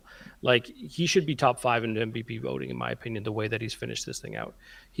level. Like, he should be top 5 in MVP voting, in my opinion, the way that he's finished this thing out.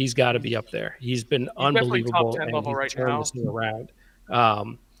 He's got to be up there. He's been unbelievable. Top 10 level right now. This thing around.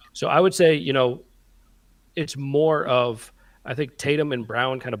 So I would say, it's more of, I think, Tatum and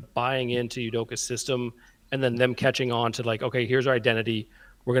Brown kind of buying into Udoka's system and then them catching on to like, okay, here's our identity.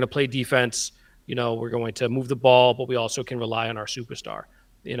 We're going to play defense. We're going to move the ball, but we also can rely on our superstar.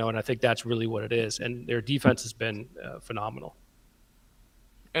 And I think that's really what it is. And their defense has been phenomenal.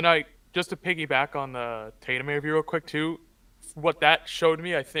 And just to piggyback on the Tatum interview real quick too, what that showed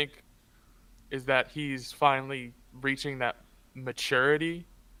me, I think, is that he's finally reaching that maturity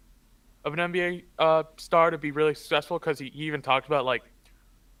of an NBA star to be really successful, because he even talked about, like,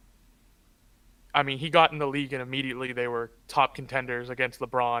 I mean, he got in the league and immediately they were top contenders against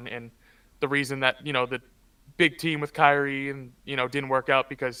LeBron, and the reason that, the big team with Kyrie and, didn't work out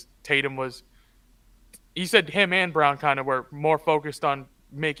because Tatum was, he said him and Brown kind of were more focused on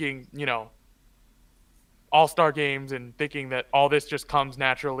making, all-star games and thinking that all this just comes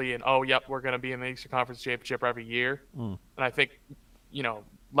naturally and, oh, yep, we're going to be in the Eastern Conference Championship every year. And I think,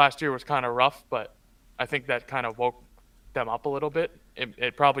 last year was kind of rough, but I think that kind of woke them up a little bit.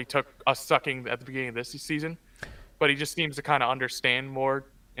 It probably took us sucking at the beginning of this season, but he just seems to kind of understand more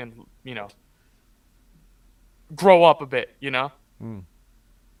and, grow up a bit,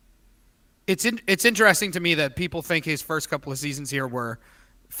 It's interesting to me that people think his first couple of seasons here were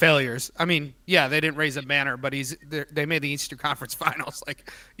failures. I mean, yeah, they didn't raise a banner, but they made the Eastern Conference Finals.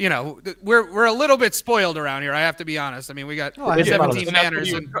 Like, we're a little bit spoiled around here. I have to be honest. I mean, we got 17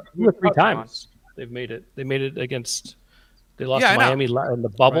 banners and 3 times they've made it. They made it against. They lost to Miami in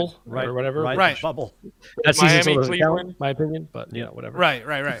the bubble or whatever. Right. Bubble. That season still doesn't count, in my opinion, but whatever. Right.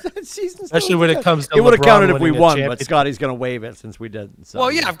 Especially when it comes to it would have counted if we won, but Scotty's going to waive it since we did. So.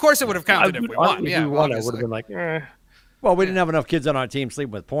 Well, yeah, of course it would have counted if we won. If we won, I would have been like, Well, we didn't have enough kids on our team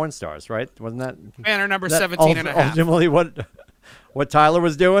sleeping with porn stars, right? Wasn't that banner number 17 and a half? Ultimately, what Tyler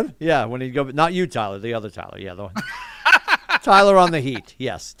was doing? Yeah, when he'd go, not you, Tyler, the other Tyler. Yeah, the one. Tyler on the Heat.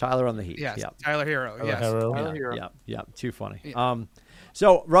 Yes, Tyler on the Heat. Yes, yep. Tyler Hero. Yes, Tyler Hero. Yeah, too funny. Yeah.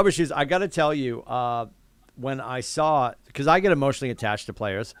 So, Rubber Shoes, I got to tell you, when I saw, because I get emotionally attached to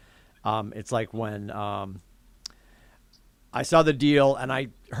players, it's like when I saw the deal, and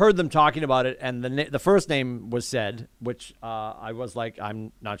heard them talking about it, and the first name was said, which I was like,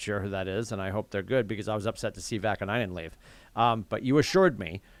 I'm not sure who that is, and I hope they're good because I was upset to see Vaakanainen leave. But you assured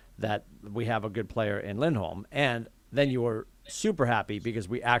me that we have a good player in Lindholm, and then you were super happy because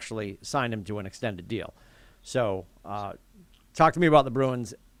we actually signed him to an extended deal. So talk to me about the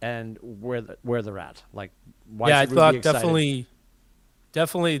Bruins and where they're at. Like, why yeah, I should we thought be excited?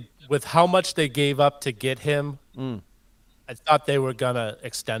 definitely with how much they gave up to get him, I thought they were gonna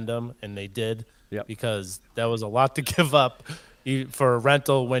extend him, and they did. Yep. Because that was a lot to give up for a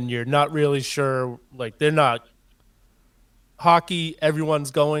rental when you're not really sure. Like, they're not hockey.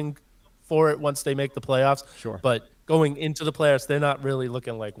 Everyone's going for it once they make the playoffs. Sure. But going into the playoffs, they're not really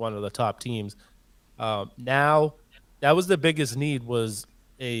looking like one of the top teams. Now, that was the biggest need, was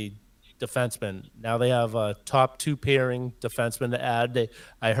a defenseman. Now they have a top 2 pairing defenseman to add.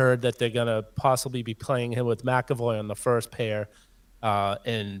 I heard that they're going to possibly be playing him with McAvoy on the first pair.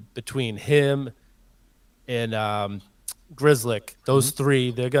 And between him and Grzelcyk, those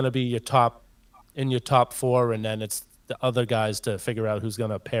 3, they're going to be your top 4, and then it's the other guys to figure out who's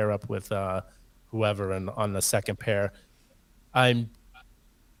going to pair up with whoever on the second pair. I'm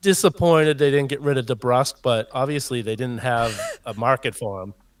disappointed they didn't get rid of DeBrusk, but obviously they didn't have a market for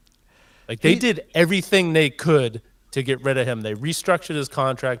him. Like, they did everything they could to get rid of him. They restructured his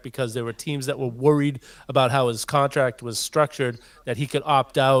contract because there were teams that were worried about how his contract was structured, that he could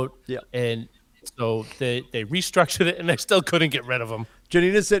opt out. Yeah. And so they restructured it, and they still couldn't get rid of him.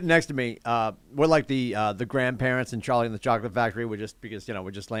 Janina's sitting next to me. We're like the grandparents in Charlie and the Chocolate Factory. We're just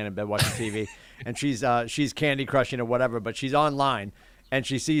we're just laying in bed watching TV, and she's Candy Crushing or whatever, but she's online, and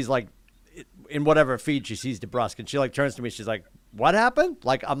she sees, like, in whatever feed she sees DeBrusk, and she, like, turns to me. She's like, "What happened?"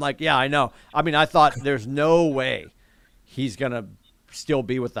 Like, I'm like, "Yeah, I know." I mean, I thought there's no way he's gonna still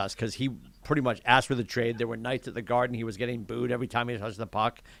be with us because he pretty much asked for the trade. There were nights at the Garden he was getting booed every time he touched the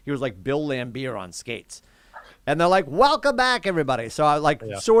puck. He was like Bill Lambier on skates. And they're like, "Welcome back, everybody." So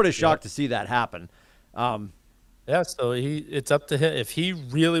I sort of shocked to see that happen. Yeah, so it's up to him. If he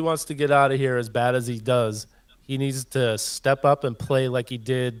really wants to get out of here as bad as he does, he needs to step up and play like he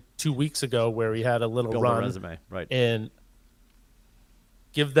did 2 weeks ago, where he had a little Build run, a resume, right? And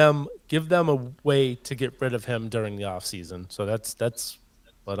give them a way to get rid of him during the offseason. So that's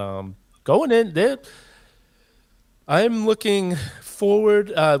but going in there, I'm looking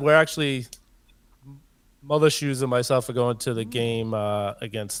forward. We're actually, Mother Shoes and myself are going to the game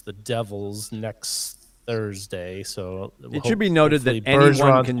against the Devils next Thursday. So it should be noted that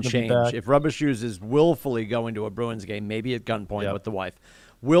anyone can change. If Rubber Shoes is willfully going to a Bruins game, maybe at gunpoint with the wife,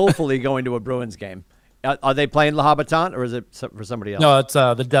 willfully going to a Bruins game, are they playing Le Habitant, or is it for somebody else? No, it's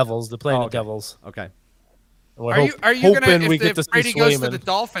the Devils. They're playing the Devils. Okay. Are you going to, if Brady goes to the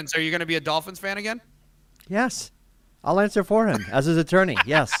Dolphins, are you going to be a Dolphins fan again? Yes. I'll answer for him as his attorney.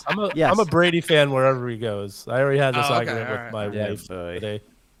 Yes. I'm a Brady fan wherever he goes. I already had this argument with my wife today.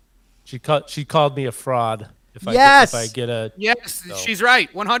 She called me a fraud if I get a she's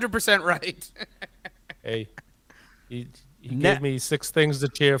right, 100% right. Hey, he gave me 6 things to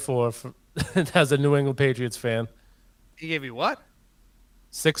cheer for as a New England Patriots fan. He gave you what?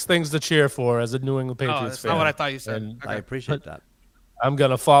 6 things to cheer for as a New England Patriots that's fan. not what I thought you said. And I appreciate that. I'm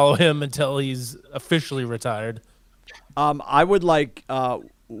gonna follow him until he's officially retired. I would like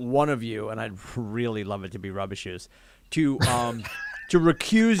one of you, and I'd really love it to be Rubber Shoes, to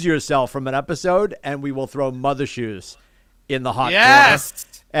recuse yourself from an episode, and we will throw Mother Shoes in the hot corner.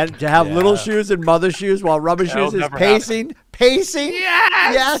 And to have Little Shoes and Mother Shoes while Rubber Shoes is pacing.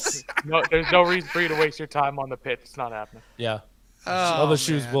 Yes. No, there's no reason for you to waste your time on the pitch. It's not happening. Yeah. Mother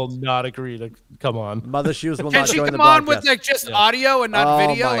Shoes will not agree to come on. Mother Shoes will not join the broadcast. Can she come on with like just audio and not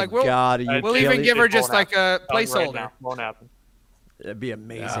video? Oh my like we'll even give her just like a placeholder. Right, won't happen. It'd be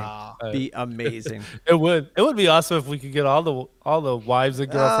amazing. Be amazing. It would be awesome if we could get all the wives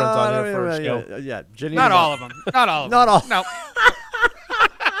and girlfriends on here for a show. Yeah, not all of them. Not all of them. Not all.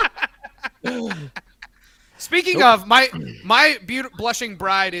 No. Speaking of, my blushing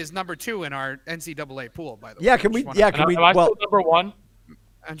bride is number 2 in our NCAA pool, by the way. Yeah, can we? Am I still number 1?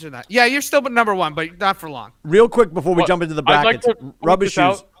 Mention that. Yeah, you're still number 1, but not for long. Real quick before we jump into the brackets, Rubber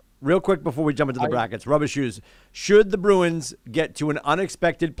Shoes. Real quick before we jump into the brackets, Rubber Shoes. Should the Bruins get to an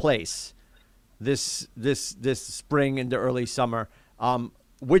unexpected place this spring into early summer,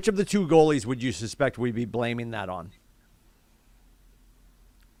 which of the 2 goalies would you suspect we'd be blaming that on?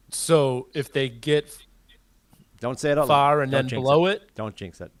 So if they get don't say it out far loud. And then blow it. Don't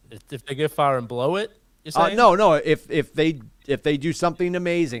jinx it. If they get far and blow it, you're saying? No. If they do something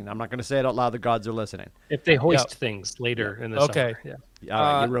amazing, I'm not going to say it out loud. The gods are listening. If they hoist things later in the summer. Yeah. All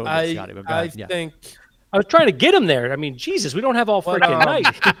right, you ruined it, Scotty. But I think I was trying to get him there. I mean, Jesus, we don't have all freaking night.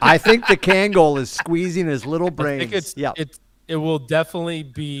 I think the Kangol is squeezing his little brains. It will definitely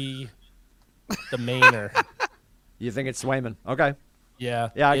be the Mainer. You think it's Swayman? Okay. Yeah.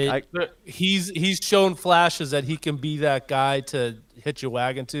 Yeah. He's shown flashes that he can be that guy to hit your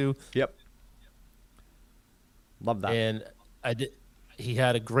wagon to. Yep. Love that. And he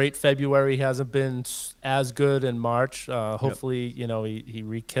had a great February. He hasn't been as good in March. Hopefully, he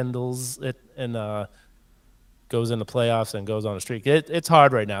rekindles it and goes in the playoffs and goes on a streak. It's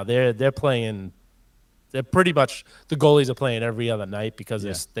hard right now. They're playing. They're pretty much the goalies are playing every other night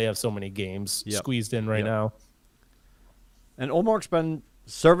because they have so many games squeezed in right now. And Ullmark's been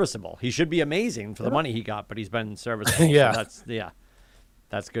serviceable. He should be amazing for the money he got, but he's been serviceable. Yeah. So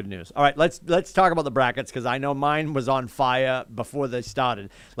that's good news. All right, let's talk about the brackets because I know mine was on fire before they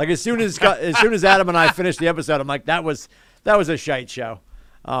started. Like as soon as Adam and I finished the episode, I'm like, that was a shite show.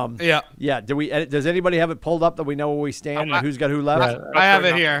 Yeah. Does anybody have it pulled up that we know where we stand and who's got who left? I have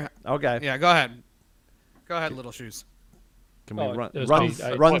it here. Okay. Yeah, go ahead. Go ahead, Little Shoes. Can we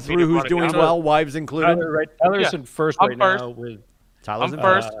run through who's doing well, wives included? Tyler's in first now. With Tyler's I'm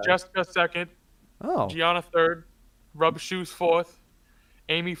first, Jessica second, Oh. Gianna third, Rub Shoes fourth,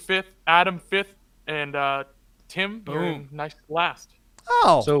 Amy fifth, Adam fifth, and Tim, you're in nice last.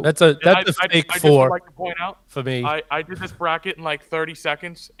 Oh. So that's a fake I four. just would like to point out for me. I did this bracket in like 30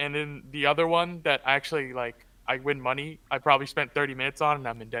 seconds, and then the other one that actually I win money, I probably spent 30 minutes on, and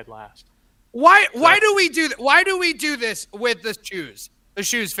I'm in dead last. Why do we do that? Why do we do this with the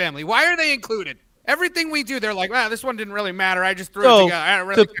Shoes family? Why are they included? Everything we do, they're like, wow, this one didn't really matter. I just threw it together. I don't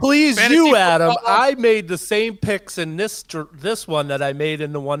really to please you, Adam, I made the same picks in this one that I made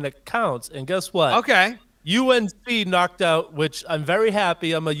in the one that counts. And guess what? Okay. UNC knocked out, which I'm very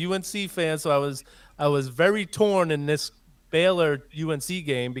happy. I'm a UNC fan, so I was very torn in this Baylor UNC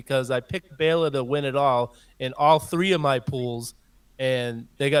game because I picked Baylor to win it all in all three of my pools, and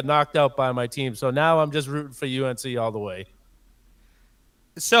they got knocked out by my team. So now I'm just rooting for UNC all the way.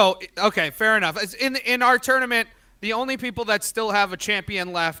 So, okay, fair enough. In our tournament, the only people that still have a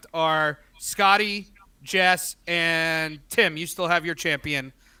champion left are Scotty, Jess, and Tim. You still have your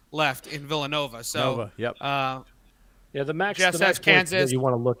champion left in Villanova. So, Nova, yep. The max. Jess the max has Kansas. That you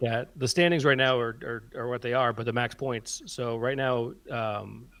want to look at the standings right now are what they are, but the max points. So right now,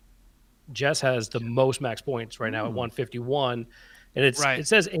 Jess has the most max points right now at 151. And it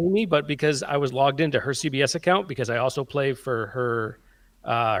says Amy, but because I was logged into her CBS account because I also play for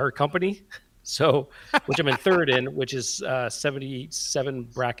her company, so which I'm in third in, which is 77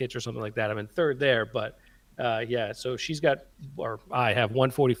 brackets or something like that. I'm in third there, but so I have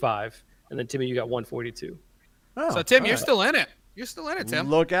 145, and then Timmy, you got 142. Oh, so Tim, you're still in it. You're still in it, Tim.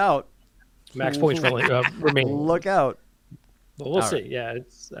 Look out. Max points remaining. Look out. But we'll see. Yeah,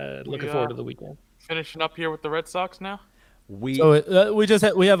 it's looking forward to the weekend. Finishing up here with the Red Sox now. We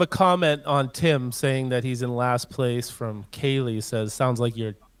have a comment on Tim saying that he's in last place from Kaylee. Says sounds like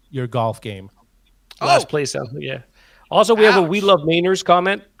your golf game. Last place, yeah. Also, we have a "We Love Mainers"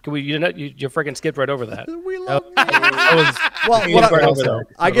 comment. Can we? You freaking skipped right over that. We love Mainers.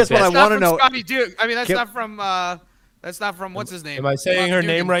 I guess what I want to know. Scotty Duke. I mean, that's not from. That's not from what's his name. Am I saying her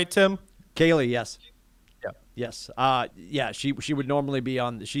name right, Tim? Kaylee, yes. Yeah. Yes. She would normally be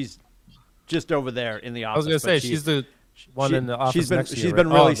on. She's just over there in the office. I was gonna say she's the one in the office. She's been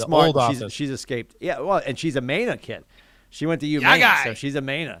really smart. She's escaped. Yeah. Well, and she's a Mena kid. She went to UMaine, so she's a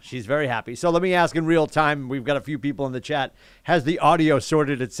Mena. She's very happy. So let me ask in real time. We've got a few people in the chat. Has the audio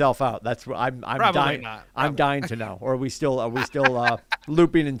sorted itself out? That's what I'm dying. I'm dying to know. Or are we still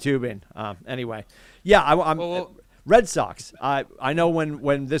looping and tubing? Anyway, I'm Red Sox. I know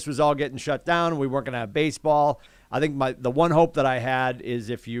when this was all getting shut down, we weren't going to have baseball. I think the one hope that I had is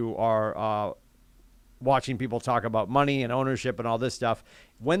if you are watching people talk about money and ownership and all this stuff,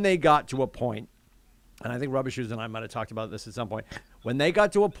 when they got to a point. And I think Rubber Shoes and I might have talked about this at some point. When they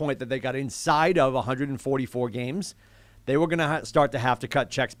got to a point that they got inside of 144 games, they were going to start to have to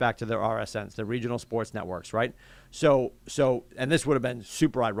cut checks back to their RSNs, the regional sports networks, right? So, and this would have been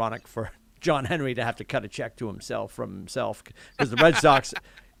super ironic for John Henry to have to cut a check to himself from himself because the Red Sox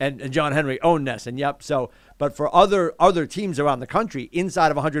and John Henry own this. And but for other teams around the country, inside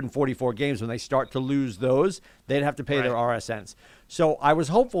of 144 games, when they start to lose those, they'd have to pay their RSNs. So I was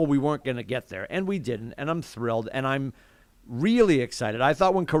hopeful we weren't going to get there, and we didn't, and I'm thrilled, and I'm really excited. I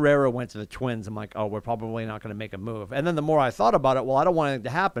thought when Carrera went to the Twins, I'm like, oh, we're probably not going to make a move. And then the more I thought about it, well, I don't want it to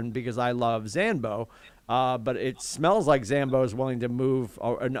happen because I love Zambo, but it smells like Zambo is willing to move,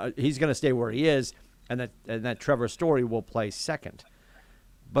 or no, he's going to stay where he is, and that Trevor Story will play second.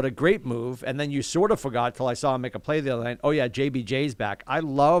 But a great move, and then you sort of forgot till I saw him make a play the other night. Oh, yeah, JBJ's back. I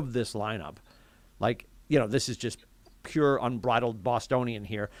love this lineup. Like, this is just pure unbridled Bostonian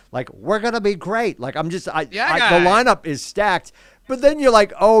here. Like, we're going to be great. Like, the lineup is stacked. But then you're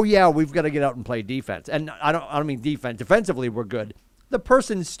like, oh, yeah, we've got to get out and play defense. And I don't mean defense. Defensively, we're good. The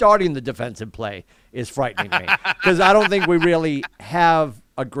person starting the defensive play is frightening me because I don't think we really have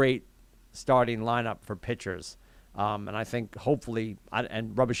a great starting lineup for pitchers. And I think hopefully,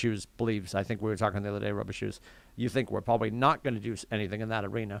 and Rubber Shoes believes, I think we were talking the other day, Rubber Shoes, you think we're probably not going to do anything in that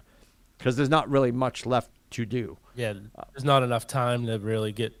arena because there's not really much left to do. Yeah, there's not enough time to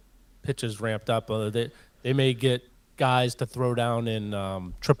really get pitches ramped up. They may get guys to throw down in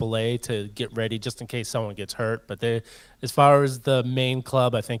AAA to get ready just in case someone gets hurt. But as far as the main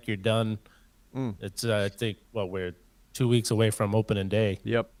club, I think you're done. It's I think we're 2 weeks away from opening day.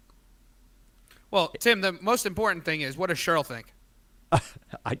 Yep. Well, Tim, the most important thing is, what does Cheryl think?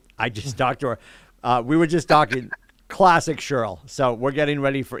 I just talked to her. We were just talking classic Cheryl. So we're getting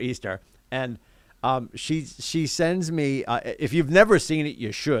ready for Easter. And she sends me, if you've never seen it,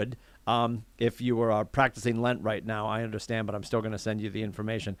 you should. If you were practicing Lent right now, I understand, but I'm still going to send you the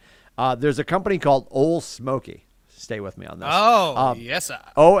information. There's a company called Ole Smoky. Stay with me on this. Oh, yes, sir.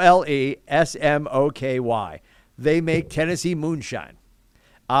 OLESMOKY. They make Tennessee moonshine.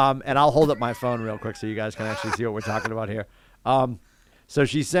 And I'll hold up my phone real quick so you guys can actually see what we're talking about here. So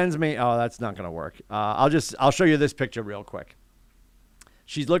she sends me, that's not going to work. I'll show you this picture real quick.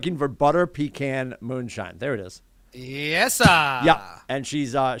 She's looking for butter pecan moonshine. There it is. Yes, sir. Yeah, and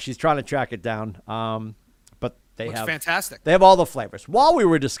she's trying to track it down. But Looks fantastic. They have all the flavors. While we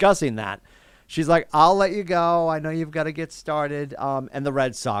were discussing that, she's like, "I'll let you go. I know you've got to get started." And the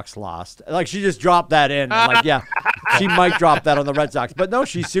Red Sox lost. Like, she just dropped that in. I'm like, yeah, she might drop that on the Red Sox, but no,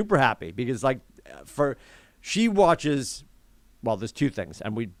 she's super happy because she watches. Well, there's two things,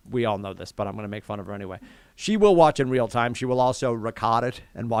 and we all know this, but I'm going to make fun of her anyway. She will watch in real time. She will also record it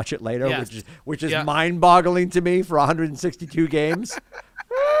and watch it later, yes. which is mind-boggling to me for 162 games.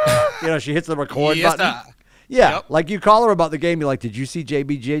 She hits the record button. Yeah, yep. Like you call her about the game. You're like, did you see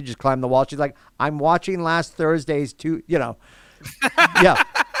JBJ just climb the wall? She's like, I'm watching last Thursday's yeah.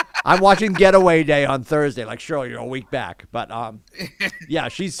 I'm watching Getaway Day on Thursday. Like, sure, you're a week back. But, yeah,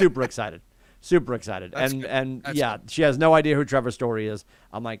 she's super excited. Super excited. That's and yeah, good. She has no idea who Trevor Story is.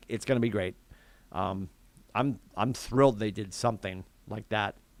 I'm like, it's going to be great. I'm thrilled they did something like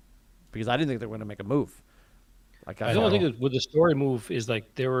that because I didn't think they were going to make a move. Like, I don't think with the Story move is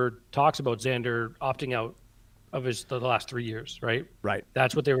like there were talks about Xander opting out of the last 3 years, right? Right.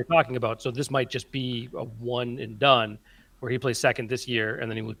 That's what they were talking about. So this might just be a one and done where he plays second this year and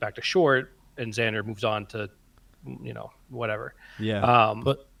then he moves back to short and Xander moves on to, whatever. Yeah.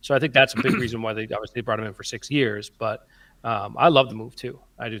 So I think that's a big reason why they obviously brought him in for 6 years. But I love the move too.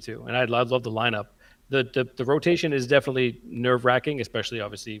 I do too. And I love the lineup. The rotation is definitely nerve-wracking, especially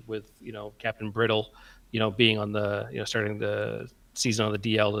obviously with, Captain Brittle, being on the, starting the season on the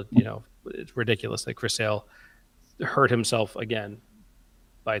DL, it's ridiculous that Chris Sale hurt himself again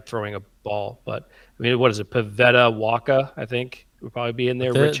by throwing a ball. But I mean, what is it? Pivetta, Waka, I think would probably be in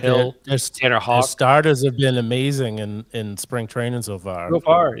there. Rich Hill, Tanner Hawk. The starters have been amazing in spring training so far.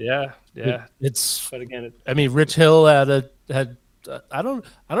 Yeah. But again, Rich Hill had I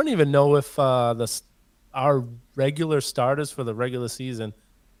don't even know if our regular starters for the regular season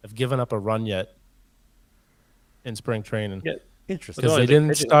have given up a run yet in spring training. Yeah. Interesting. Because they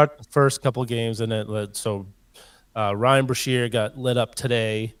didn't start the first couple games, and Ryan Brashear got lit up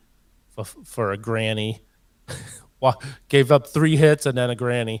today for a granny. Gave up 3 hits and then a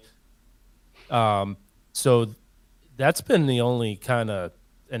granny. So that's been the only kind of,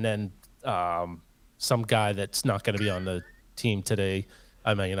 and then some guy that's not going to be on the team today.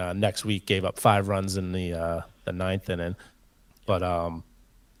 Next week gave up 5 runs in the 9th inning. But I'm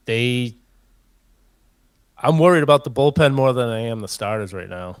worried about the bullpen more than I am the starters right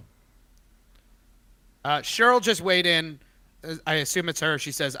now. Cheryl just weighed in. I assume it's her.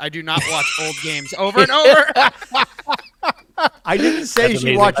 She says, I do not watch old games over and over. I didn't say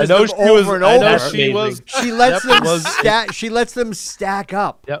she watches them over and over. She lets them stack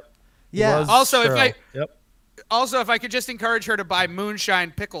up. Yep. Yeah. Also, if I could just encourage her to buy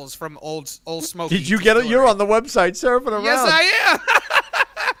moonshine pickles from Old Smoky. Did you get it? You're on the website surfing around. Yes, I am.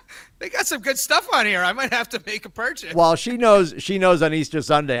 They got some good stuff on here. I might have to make a purchase. Well, she knows on Easter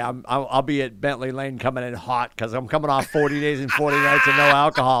Sunday I'll be at Bentley Lane coming in hot because I'm coming off 40 days and 40 nights of no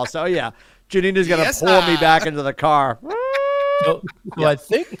alcohol. So yeah, Janina's gonna pull me back into the car. So I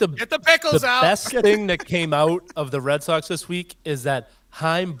think get the pickles out. Best thing that came out of the Red Sox this week is that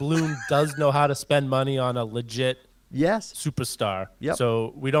Chaim Bloom does know how to spend money on a legit superstar. Yep.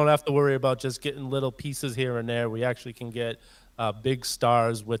 So we don't have to worry about just getting little pieces here and there. We actually can get big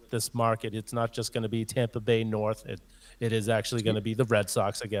stars with this market. It's not just going to be Tampa Bay North. It is actually going to be the Red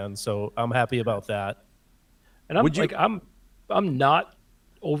Sox again. So I'm happy about that. And I'm not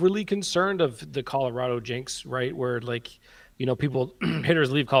overly concerned of the Colorado jinx, right? Where people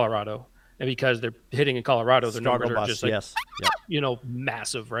hitters leave Colorado, and because they're hitting in Colorado, their numbers are just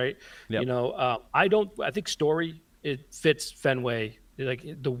massive, right? Yep. I think Story, it fits Fenway. Like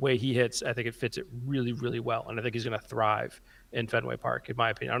the way he hits, I think it fits it really, really well, and I think he's going to thrive in Fenway Park, in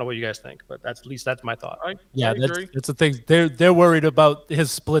my opinion. I don't know what you guys think, but that's my thought. I agree. That's the thing. They're worried about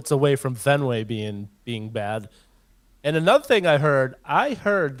his splits away from Fenway being bad. And another thing I heard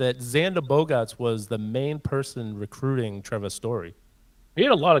that Xander Bogaerts was the main person recruiting Trevor Story. He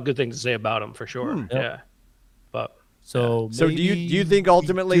had a lot of good things to say about him, for sure. Yeah, but so do you think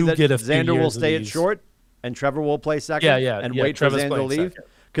ultimately that Xander will stay at short and Trevor will play second? And wait for Xander to leave?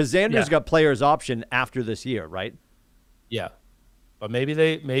 Because Xander's got player's option after this year, right? Yeah, but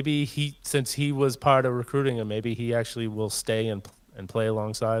maybe he, since he was part of recruiting him, maybe he actually will stay and play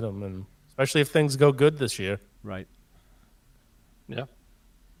alongside him, and especially if things go good this year. Right. Yeah.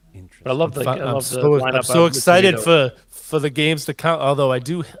 Interesting. But I love the lineup. I'm so excited for the games to come. Although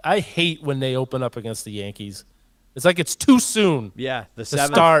I hate when they open up against the Yankees. It's like it's too soon. Yeah, the 7th.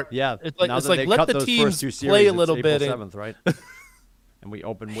 Start. Yeah, it's like let the teams play a little bit. April 7th, right? And we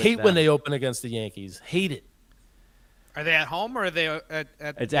open with hate them. When they open against the Yankees. Hate it. Are they at home or are they at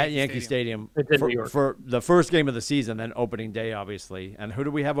It's at Yankee Stadium for the first game of the season, then opening day, obviously. And who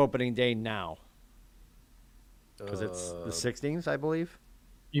do we have opening day now? Because it's the 16th, I believe.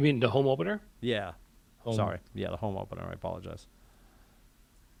 You mean the home opener? Yeah. Sorry. Yeah, the home opener. I apologize.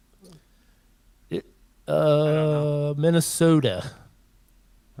 Minnesota.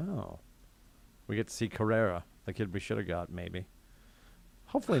 Oh. We get to see Carrera, the kid we should have got, maybe.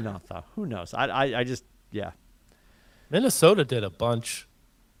 Hopefully not, though. Who knows? I just, yeah. Minnesota did a bunch.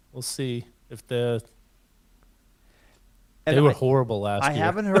 We'll see if they were horrible last year. I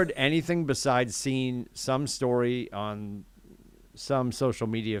haven't heard anything besides seeing some story on some social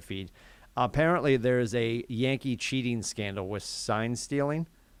media feed. Apparently, there's a Yankee cheating scandal with sign stealing.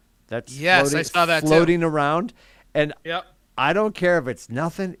 That's I saw that floating around. And I don't care if it's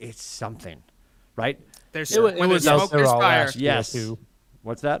nothing, it's something, right? It was out there all fire. last year, Yes. too.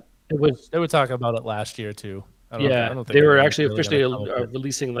 What's that? They were talking about it last year, too. I don't think they were actually officially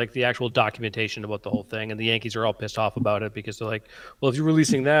releasing like the actual documentation about the whole thing, and the Yankees are all pissed off about it because they're like, "Well, if you're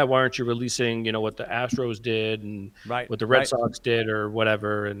releasing that, why aren't you releasing, what the Astros did and what the Red Sox did or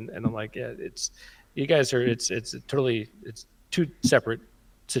whatever?" And I'm like, "Yeah, it's two separate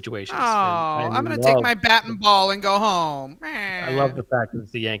situations." Oh, I'm gonna take my bat and ball and go home. I love the fact that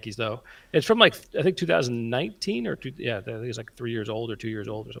it's the Yankees, though. It's from I think 2019 I think it's like 3 years old or 2 years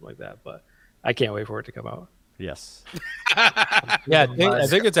old or something like that. But I can't wait for it to come out. Yes. Yeah, I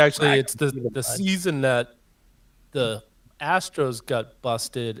think it's the season that the Astros got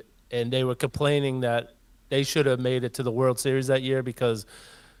busted, and they were complaining that they should have made it to the World Series that year because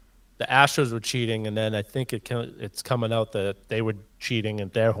the Astros were cheating, and then I think it's coming out that they were cheating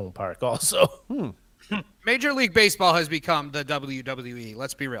at their home park also. Major League Baseball has become the WWE.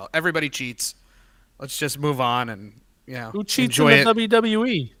 Let's be real. Everybody cheats. Let's just move on and who cheats in the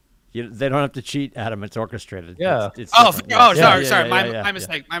WWE? They don't have to cheat, Adam. It's orchestrated. Yeah. It's sorry. My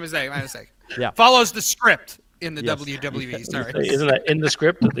mistake. Yeah. Follows the script in the WWE. Sorry. Isn't that in the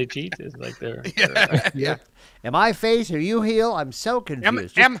script that they cheat? Is like they're yeah. Am I face or you heel? I'm so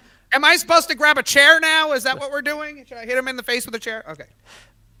confused. Am I supposed to grab a chair now? Is that what we're doing? Should I hit him in the face with a chair? Okay.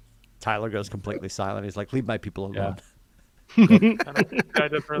 Tyler goes completely silent. He's like, "Leave my people alone." Yeah. That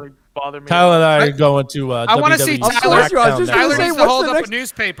doesn't really bother me. Tyler and I are going to I want to see Tyler. Tyler needs to hold up a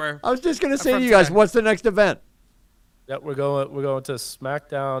newspaper. I was just going to say to you guys, what's the next event? Yeah, we're going to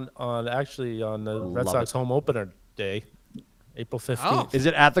SmackDown on the Red Sox home opener day, April 15th. Oh. Is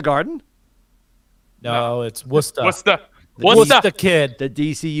it at the Garden? No, it's Worcester. Worcester Kid. The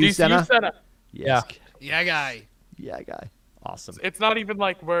DCU Center? Yes. Yeah, guy. Yeah, guy. Awesome. It's not even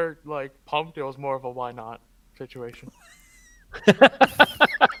like we're like pumped. It was more of a why not situation.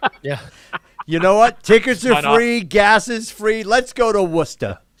 Yeah. You know what? Tickets are free. Gas is free. Let's go to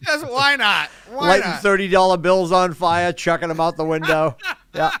Worcester. Yes, why not? Lighting $30 bills on fire, chucking them out the window.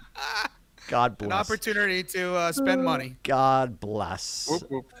 Yeah. God bless. An opportunity to spend money. God bless. Whoop,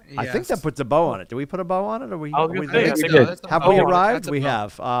 whoop. I think that puts a bow on it. Do we put a bow on it? Or we? I think we did. Have we bow. arrived? We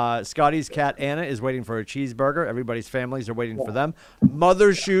have. Scotty's cat Anna is waiting for a cheeseburger. Everybody's families are waiting for them.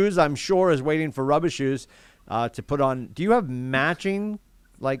 Mother's Shoes, I'm sure, is waiting for rubber shoes to put on. Do you have matching?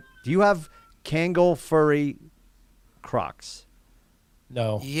 Do you have Kangol furry Crocs?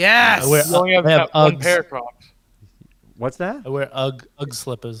 No. Yes. We only have one pair of Crocs. What's that? I wear UGG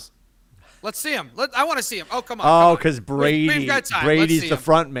slippers. Let's see him. I want to see him. Oh, come on. Oh, because Brady's the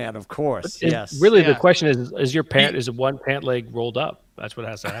front man, of course. Yes. Really, the question is your pant? Is one pant leg rolled up? That's what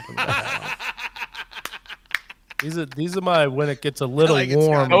has to happen. These are my when it gets a little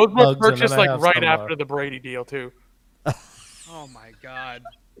warm. Those were purchased like right after the Brady deal too. Oh my god!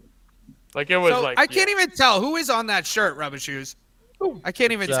 Like it was like I can't even tell who is on that shirt, Rubber Shoes. I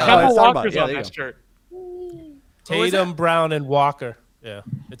can't even tell. Kemba Walker's on that shirt. Tatum, Brown, and Walker. Yeah,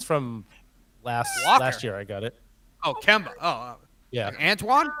 it's from last year. I got it. Oh, Kemba. Oh, yeah.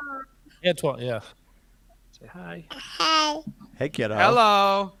 Antoine. Yeah. Say hi. Hi. Hey, kiddo. Hello.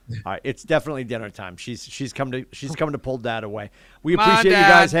 All right, it's definitely dinner time. She's come to pull Dad away. We appreciate you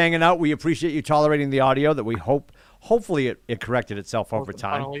guys hanging out. We appreciate you tolerating the audio that we hopefully it corrected itself over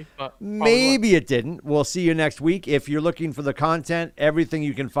time. Maybe it didn't. We'll see you next week. If you're looking for the content, everything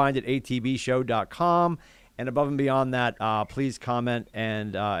you can find at atbshow.com. And above and beyond that, please comment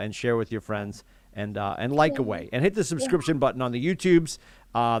and share with your friends and like away. And hit the subscription button on the YouTubes.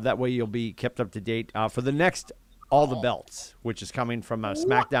 That way you'll be kept up to date for the next All the Belts, which is coming from a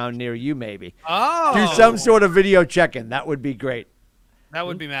SmackDown near you, maybe. Oh. Do some sort of video check-in. That would be great. That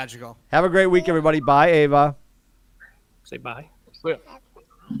would be magical. Have a great week, everybody. Bye, Ava. Say bye.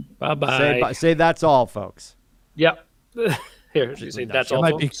 Bye-bye. Say that's all, folks. Yep. Here, say that's all,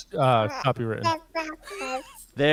 might folks. be copywritten.